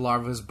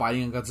larvae is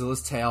biting on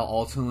Godzilla's tail,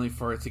 ultimately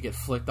for it to get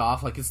flicked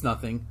off like it's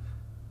nothing.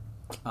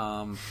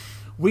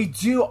 We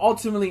do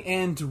ultimately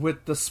end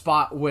with the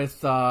spot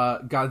with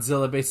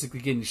Godzilla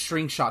basically getting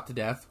shrink shot to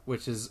death,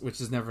 which is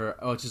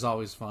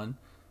always fun.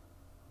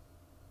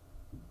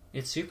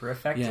 It's super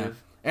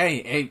effective. Yeah.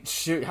 Hey,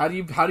 shoot! How do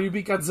you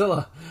beat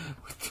Godzilla?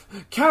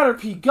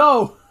 Caterpie,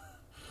 go!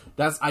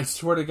 I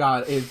swear to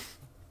God, if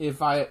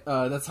I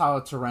that's how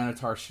a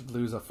Tyranitar should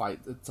lose a fight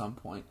at some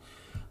point.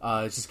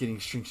 It's just getting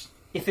shrink.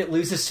 If it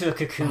loses to a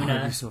Kakuna,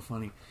 that'd be so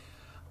funny.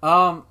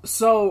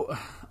 So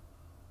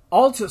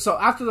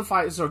after the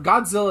fight, so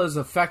Godzilla is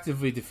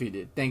effectively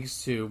defeated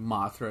thanks to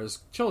Mothra's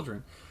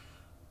children.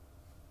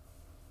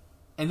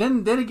 And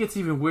then it gets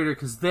even weirder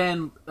because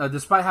then,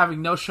 despite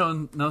having no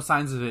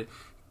signs of it,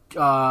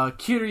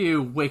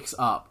 Kiryu wakes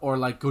up, or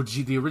like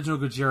the original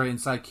Gojira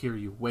inside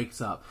Kiryu wakes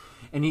up,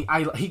 and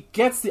he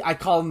gets I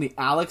call them the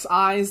Alex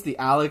eyes, the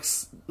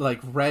Alex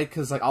like red,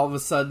 because like all of a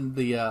sudden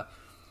the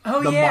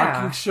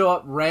markings show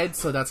up red,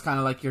 so that's kind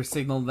of like your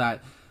signal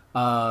that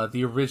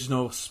the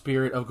original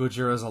spirit of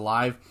Gojira is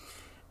alive.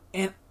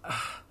 And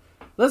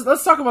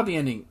let's talk about the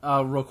ending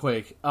real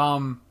quick,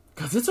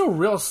 because it's a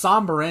real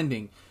somber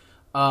ending.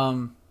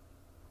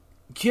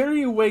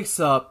 Kiryu wakes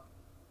up,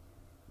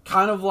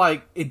 kind of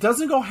like, it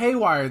doesn't go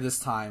haywire this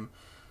time,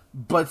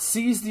 but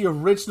sees the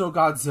original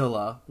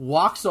Godzilla,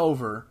 walks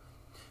over,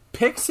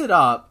 picks it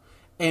up,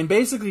 and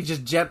basically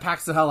just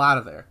jetpacks the hell out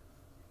of there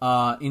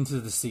into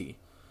the sea.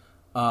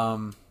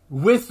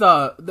 With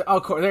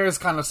of course, there is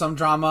kind of some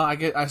drama,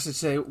 I should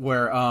say,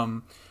 where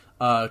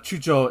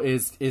Chucho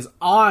is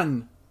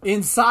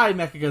inside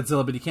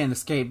Mechagodzilla, but he can't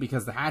escape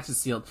because the hatch is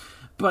sealed.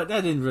 But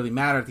that didn't really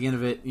matter at the end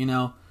of it,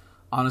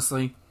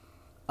 honestly.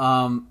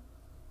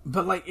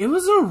 But like, it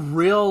was a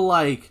real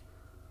like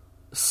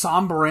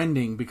somber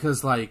ending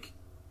because like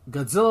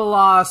Godzilla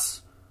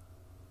lost,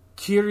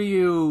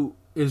 Kiryu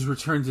is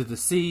returned to the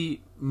sea,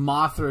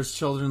 Mothra's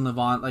children live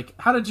on. Like,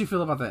 how did you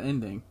feel about that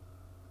ending?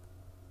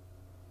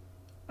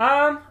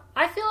 I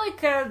feel like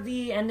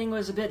the ending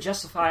was a bit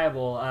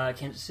justifiable,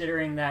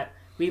 considering that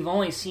we've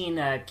only seen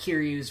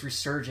Kiryu's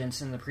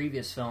resurgence in the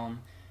previous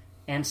film,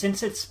 and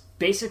since it's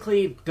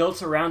basically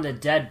built around a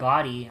dead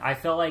body, I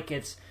felt like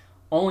it's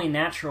only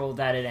natural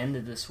that it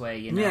ended this way.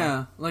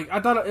 Yeah, like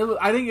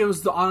I think it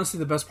was honestly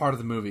the best part of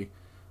the movie,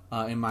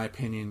 in my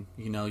opinion.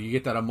 You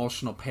get that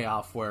emotional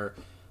payoff where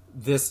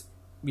it's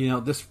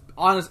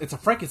a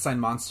Frankenstein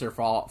monster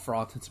for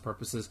all intents and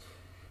purposes,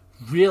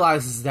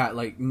 realizes that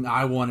like,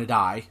 I want to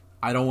die,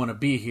 I don't want to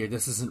be here,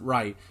 this isn't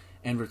right,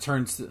 and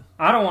returns to...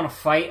 I don't want to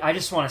fight, I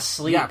just want to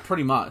sleep. Yeah,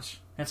 pretty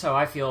much. That's how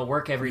I feel at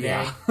work every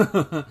day.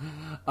 Yeah.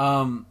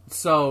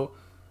 So,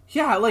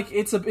 yeah, like,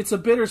 it's a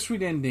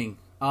bittersweet ending.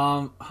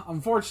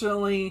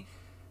 Unfortunately,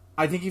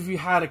 I think if you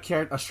had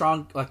a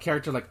strong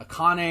character like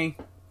Akane,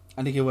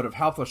 I think it would have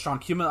helped. A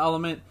strong human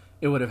element,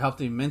 it would have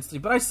helped immensely.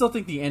 But I still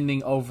think the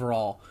ending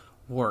overall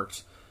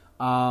worked.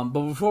 But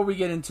before we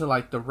get into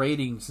like the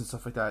ratings and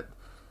stuff like that,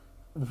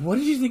 what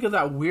did you think of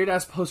that weird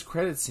ass post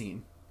credit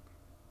scene?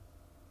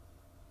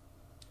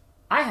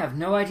 I have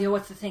no idea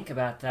what to think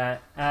about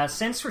that.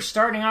 Since we're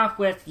starting off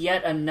with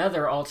yet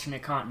another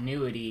alternate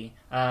continuity,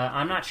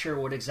 I'm not sure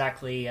what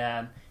exactly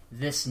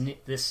this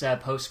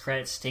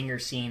post-credit stinger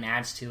scene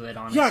adds to it,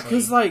 honestly. Yeah,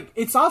 because like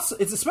it's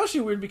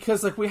especially weird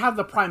because like we have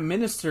the Prime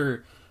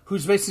Minister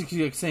who's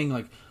basically like saying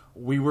like,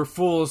 we were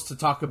fools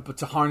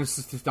to harness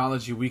this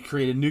technology. We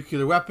created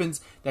nuclear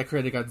weapons that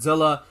created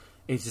Godzilla.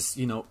 It's just,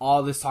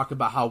 all this talk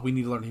about how we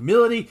need to learn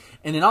humility,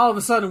 and then all of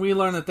a sudden we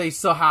learn that they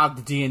still have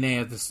the DNA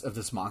of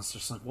this monster.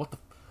 So like,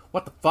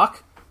 what the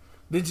fuck?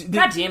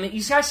 God damn it!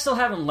 You guys still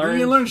haven't learned.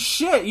 You learned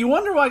shit. You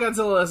wonder why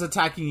Godzilla is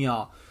attacking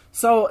y'all.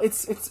 So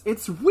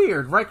it's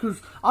weird, right? Because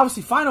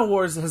obviously Final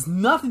Wars has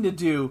nothing to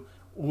do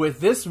with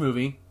this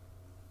movie.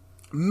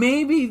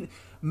 Maybe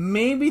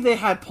they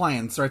had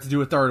plans, right, to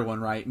do a third one,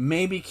 right?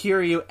 Maybe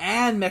Kiryu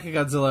and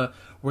Mechagodzilla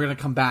were going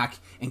to come back,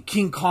 and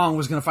King Kong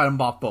was going to fight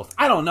them off both.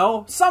 I don't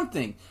know.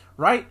 Something,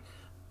 right?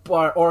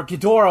 Or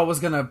Ghidorah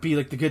was going to be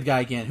like the good guy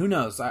again. Who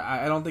knows?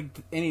 I don't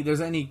think there's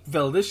any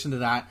validation to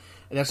that.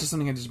 That's just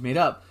something I just made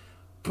up.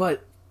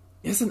 But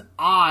it's an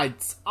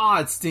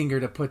odd stinger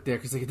to put there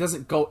because like,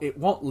 it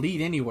won't lead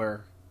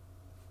anywhere.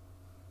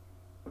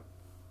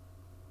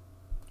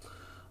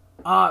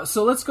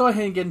 So let's go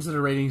ahead and get into the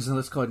ratings, and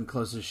let's go ahead and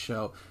close this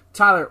show.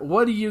 Tyler,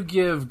 what do you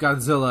give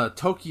Godzilla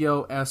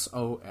Tokyo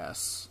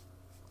SOS?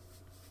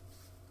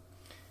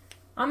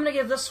 I'm going to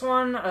give this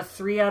one a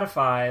 3 out of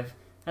 5.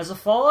 As a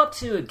follow-up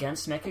to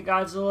Against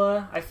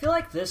Mechagodzilla, I feel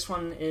like this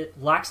one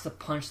it lacks the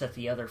punch that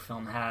the other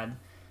film had.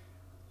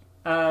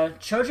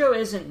 Chojo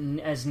isn't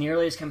as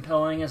nearly as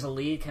compelling as a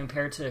lead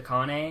compared to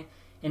Akane,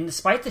 and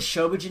despite the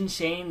Shobujin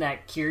saying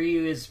that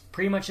Kiryu is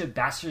pretty much a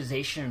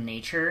bastardization of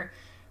nature,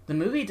 the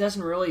movie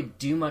doesn't really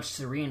do much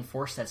to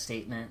reinforce that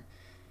statement.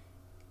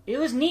 It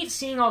was neat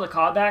seeing all the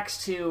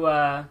callbacks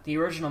to the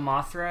original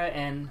Mothra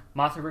and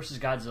Mothra vs.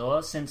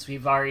 Godzilla, since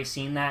we've already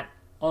seen that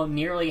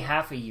nearly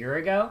half a year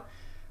ago.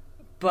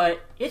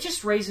 But it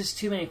just raises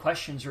too many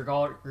questions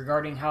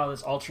regarding how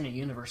this alternate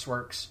universe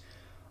works.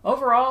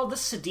 Overall,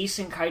 this is a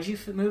decent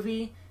kaiju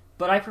movie,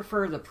 but I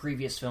prefer the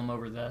previous film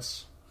over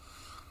this.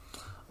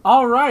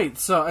 All right,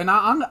 so and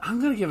I'm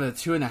gonna give it a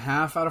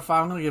 2.5 out of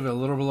 5. I'm gonna give it a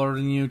little bit lower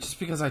than you, just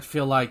because I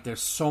feel like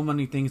there's so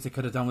many things they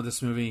could have done with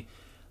this movie.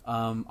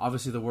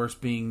 Obviously, the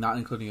worst being not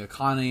including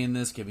Akane in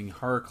this, giving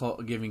her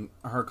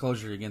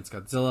closure against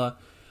Godzilla,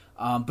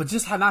 but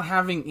just not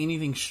having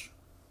anything.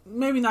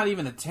 Maybe not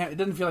even attempt. It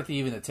doesn't feel like they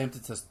even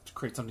attempted to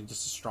create something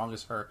just as strong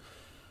as her.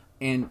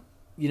 And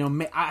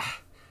I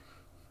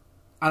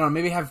don't know.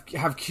 Maybe have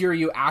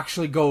Kiryu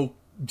actually go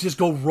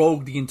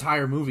rogue the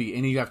entire movie,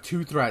 and you have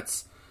 2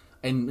 threats.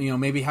 And,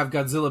 maybe have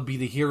Godzilla be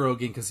the hero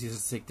again because he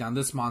has to take down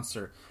this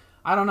monster.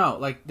 I don't know.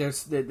 Like,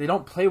 they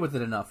don't play with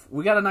it enough.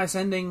 We got a nice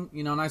ending,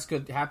 nice,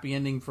 good, happy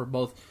ending for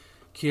both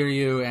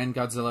Kiryu and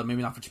Godzilla.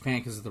 Maybe not for Japan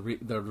because of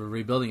the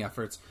rebuilding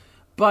efforts.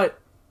 But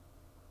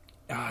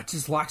it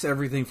just lacks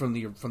everything from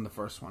the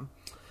first one.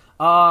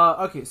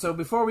 Okay, so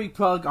before we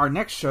plug our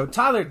next show,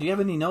 Tyler, do you have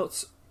any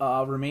notes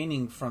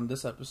remaining from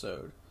this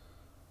episode?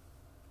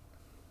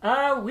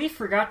 We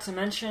forgot to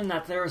mention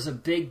that there was a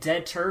big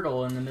dead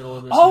turtle in the middle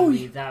of this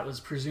movie that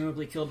was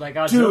presumably killed by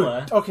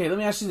Godzilla. Dude, okay, let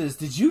me ask you this.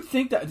 Did you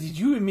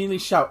immediately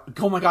shout,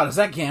 "Oh my god, is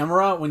that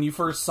Gamera," when you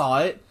first saw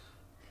it?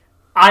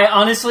 I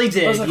honestly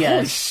did, I was like,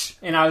 yes.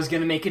 And I was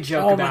going to make a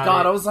joke about it. Oh my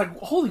god, I was like,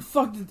 holy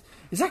fuck,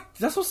 is that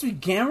supposed to be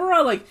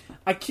Gamera? Like,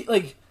 I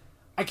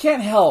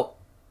can't help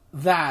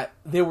that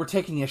they were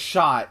taking a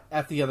shot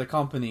at the other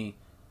company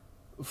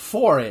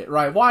for it,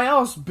 right? Why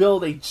else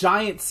build a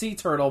giant sea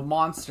turtle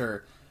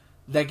monster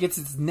that gets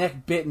its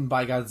neck bitten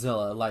by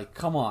Godzilla? Like,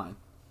 come on.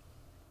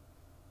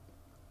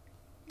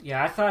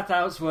 Yeah, I thought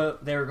that was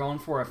what they were going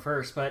for at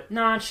first, but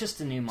no, it's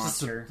just a new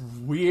monster. Just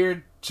a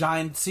weird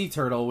giant sea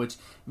turtle, which,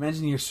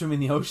 imagine you're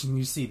swimming in the ocean and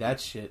you see that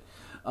shit.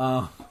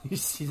 You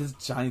see this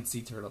giant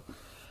sea turtle.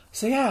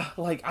 So yeah,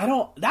 like,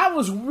 that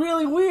was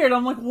really weird.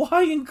 I'm like,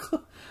 why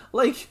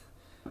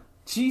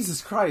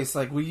Jesus Christ,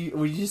 like, were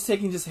you just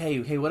taking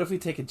hey, what if we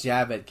take a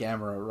jab at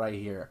Gamera right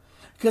here?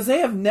 Because they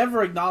have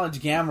never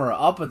acknowledged Gamera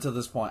up until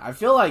this point. I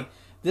feel like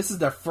this is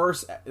their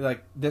first,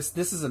 like, this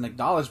is an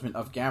acknowledgement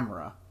of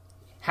Gamera.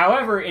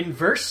 However,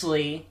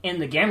 inversely, in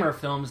the Gamera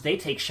films, they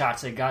take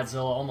shots at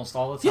Godzilla almost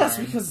all the time. Yes,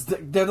 because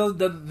they're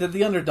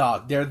the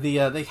underdog.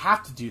 They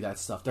have to do that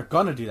stuff. They're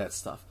gonna do that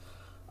stuff.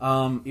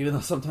 Even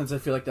though sometimes I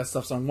feel like that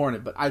stuff's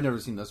unwarranted, but I've never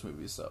seen those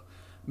movies, so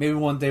maybe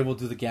one day we'll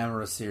do the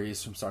Gamera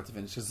series from start to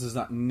finish, because there's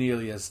not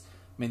nearly as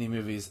many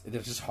movies.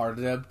 They're just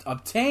harder to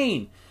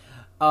obtain.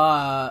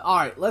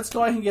 Alright, let's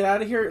go ahead and get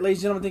out of here. Ladies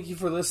and gentlemen, thank you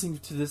for listening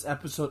to this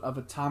episode of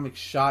Atomic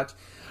Shot.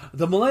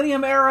 The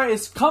Millennium Era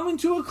is coming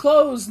to a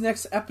close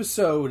next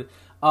episode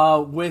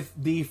with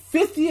the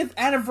 50th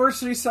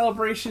anniversary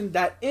celebration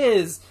that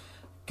is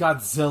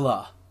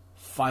Godzilla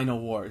Final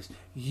Wars.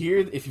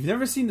 If you've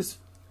never seen this,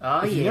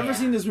 you've never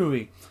seen this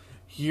movie,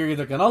 you're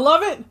either gonna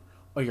love it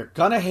or you're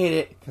gonna hate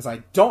it, because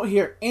I don't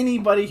hear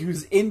anybody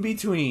who's in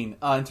between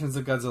in terms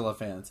of Godzilla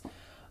fans.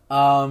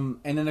 And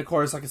then, of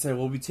course, like I said,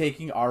 we'll be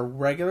taking our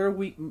regular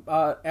week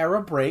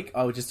era break,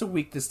 just a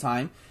week this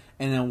time,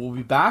 and then we'll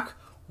be back.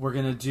 We're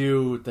gonna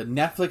do the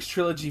Netflix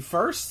trilogy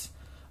first,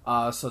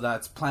 so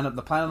that's Planet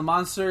of the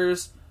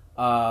Monsters,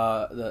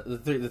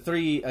 the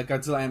three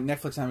Godzilla and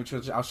Netflix anime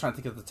trilogy. I was trying to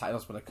think of the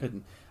titles, but I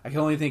couldn't. I can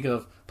only think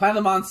of Planet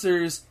of the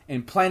Monsters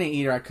and Planet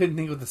Eater. I couldn't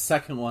think of what the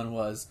second one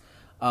was.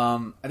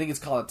 I think it's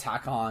called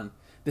Attack on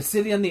the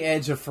City on the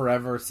Edge of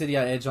Forever, City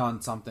on Edge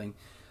on something.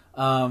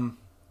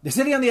 The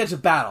City on the Edge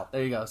of Battle.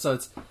 There you go. So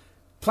it's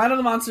Planet of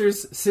the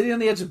Monsters, City on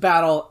the Edge of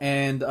Battle,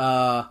 and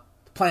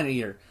Planet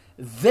Eater.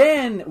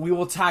 Then we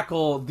will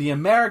tackle the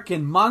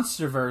American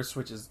Monsterverse,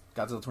 which is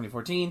Godzilla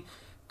 2014.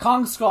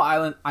 Kong Skull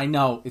Island. I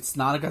know, it's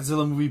not a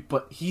Godzilla movie,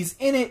 but he's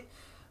in it,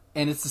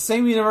 and it's the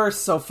same universe,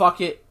 so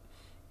fuck it.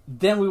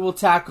 Then we will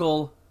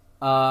tackle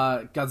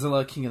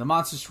Godzilla King of the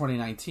Monsters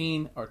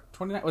 2019. Or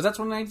 29? Was that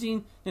 2019?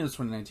 I think it was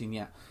 2019,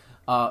 yeah.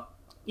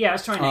 Yeah,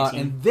 it's 2019.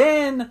 And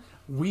then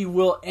we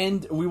will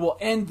end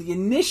the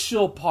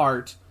initial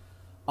part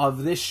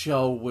of this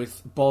show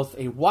with both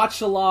a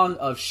watch-along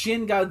of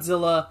Shin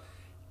Godzilla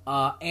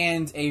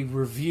and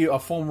a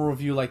formal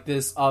review like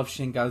this of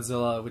Shin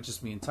Godzilla with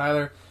just me and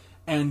Tyler.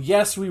 And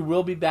yes, we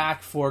will be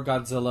back for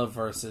Godzilla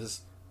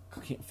versus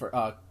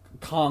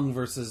Kong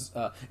versus...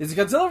 is it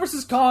Godzilla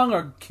versus Kong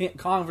or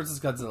Kong versus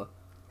Godzilla?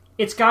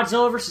 It's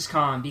Godzilla versus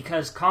Kong,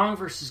 because Kong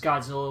versus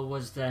Godzilla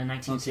was the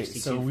 1962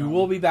 so film. we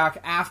will be back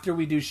after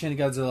we do Shin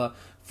Godzilla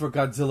for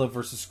Godzilla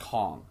versus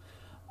Kong.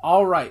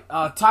 All right,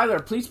 Tyler,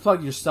 please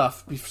plug your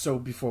stuff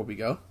before we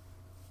go.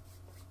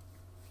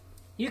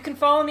 You can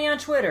follow me on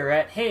Twitter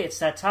at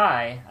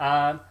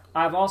HeyIt'sThatTy.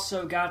 I've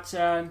also got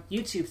a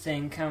YouTube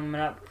thing coming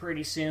up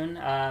pretty soon.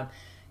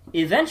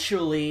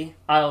 Eventually,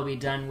 I'll be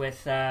done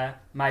with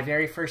my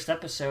very first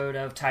episode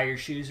of Tie Your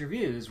Shoes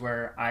Reviews,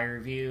 where I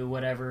review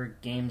whatever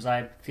games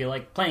I feel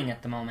like playing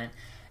at the moment.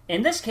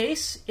 In this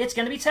case, it's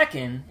going to be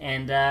Tekken,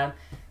 and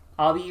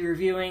I'll be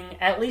reviewing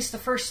at least the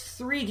first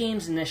 3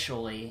 games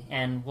initially,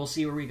 and we'll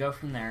see where we go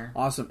from there.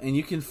 Awesome. And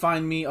you can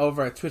find me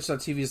over at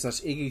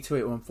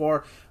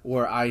twitch.tv/Iggy2814,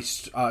 where I'm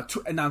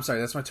sorry,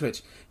 that's my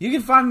Twitch. You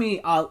can find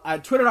me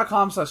at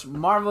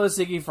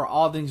twitter.com/MarvelousIggy for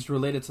all things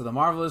related to the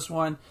Marvelous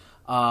one.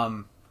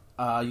 You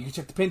can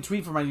check the pinned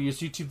tweet for my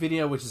newest YouTube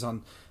video, which is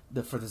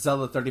for the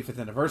Zelda 35th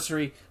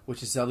anniversary,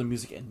 which is Zelda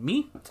Music and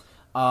me.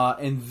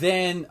 And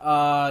then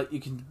you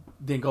can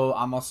then go,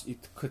 you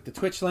click the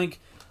Twitch link,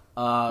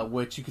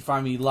 which you can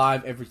find me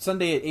live every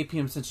Sunday at 8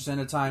 p.m. Central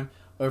Standard Time,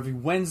 or every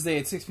Wednesday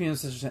at 6 p.m.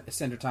 Central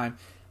Standard Time,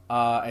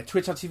 at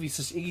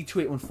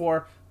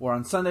twitch.tv/Iggy2814, where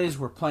on Sundays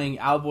we're playing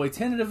Owlboy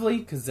tentatively,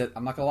 because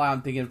I'm not going to lie,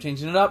 I'm thinking of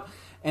changing it up.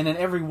 And then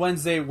every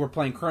Wednesday we're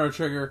playing Chrono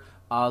Trigger.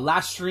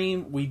 Last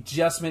stream, we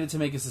just made it to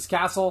Magus'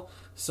 Castle,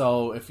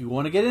 so if you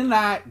want to get in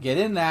that, get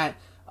in that.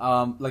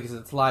 Like I said,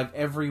 it's live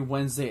every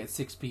Wednesday at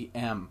 6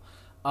 p.m.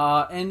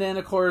 And then,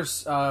 of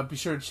course, be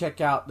sure to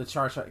check out the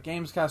Charge Shot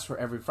Gamescast for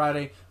every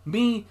Friday.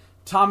 Me,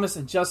 Thomas,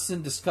 and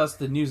Justin discuss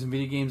the news and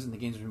video games and the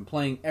games we've been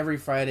playing every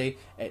Friday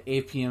at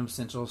 8 p.m.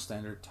 Central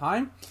Standard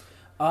Time.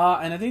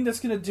 And I think that's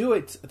going to do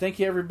it. Thank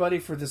you, everybody,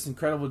 for this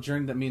incredible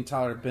journey that me and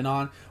Tyler have been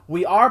on.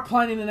 We are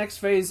planning the next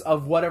phase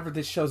of whatever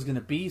this show is going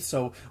to be,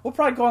 so we'll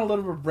probably go on a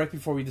little bit of a break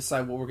before we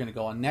decide what we're going to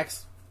go on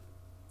next.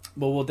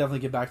 But we'll definitely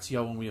get back to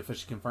y'all when we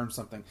officially confirm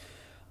something.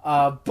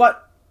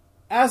 But,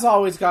 as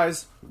always,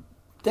 guys,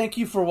 thank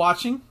you for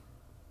watching.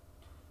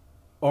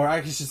 Or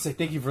I should say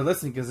thank you for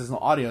listening, because there's no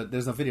audio,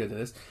 there's no video to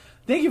this.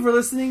 Thank you for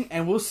listening,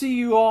 and we'll see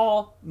you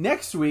all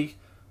next week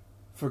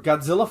for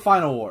Godzilla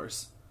Final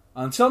Wars.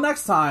 Until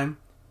next time,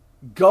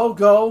 go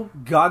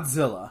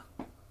Godzilla.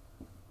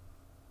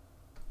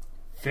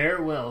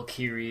 Farewell,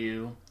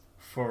 Kiryu,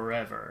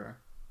 forever.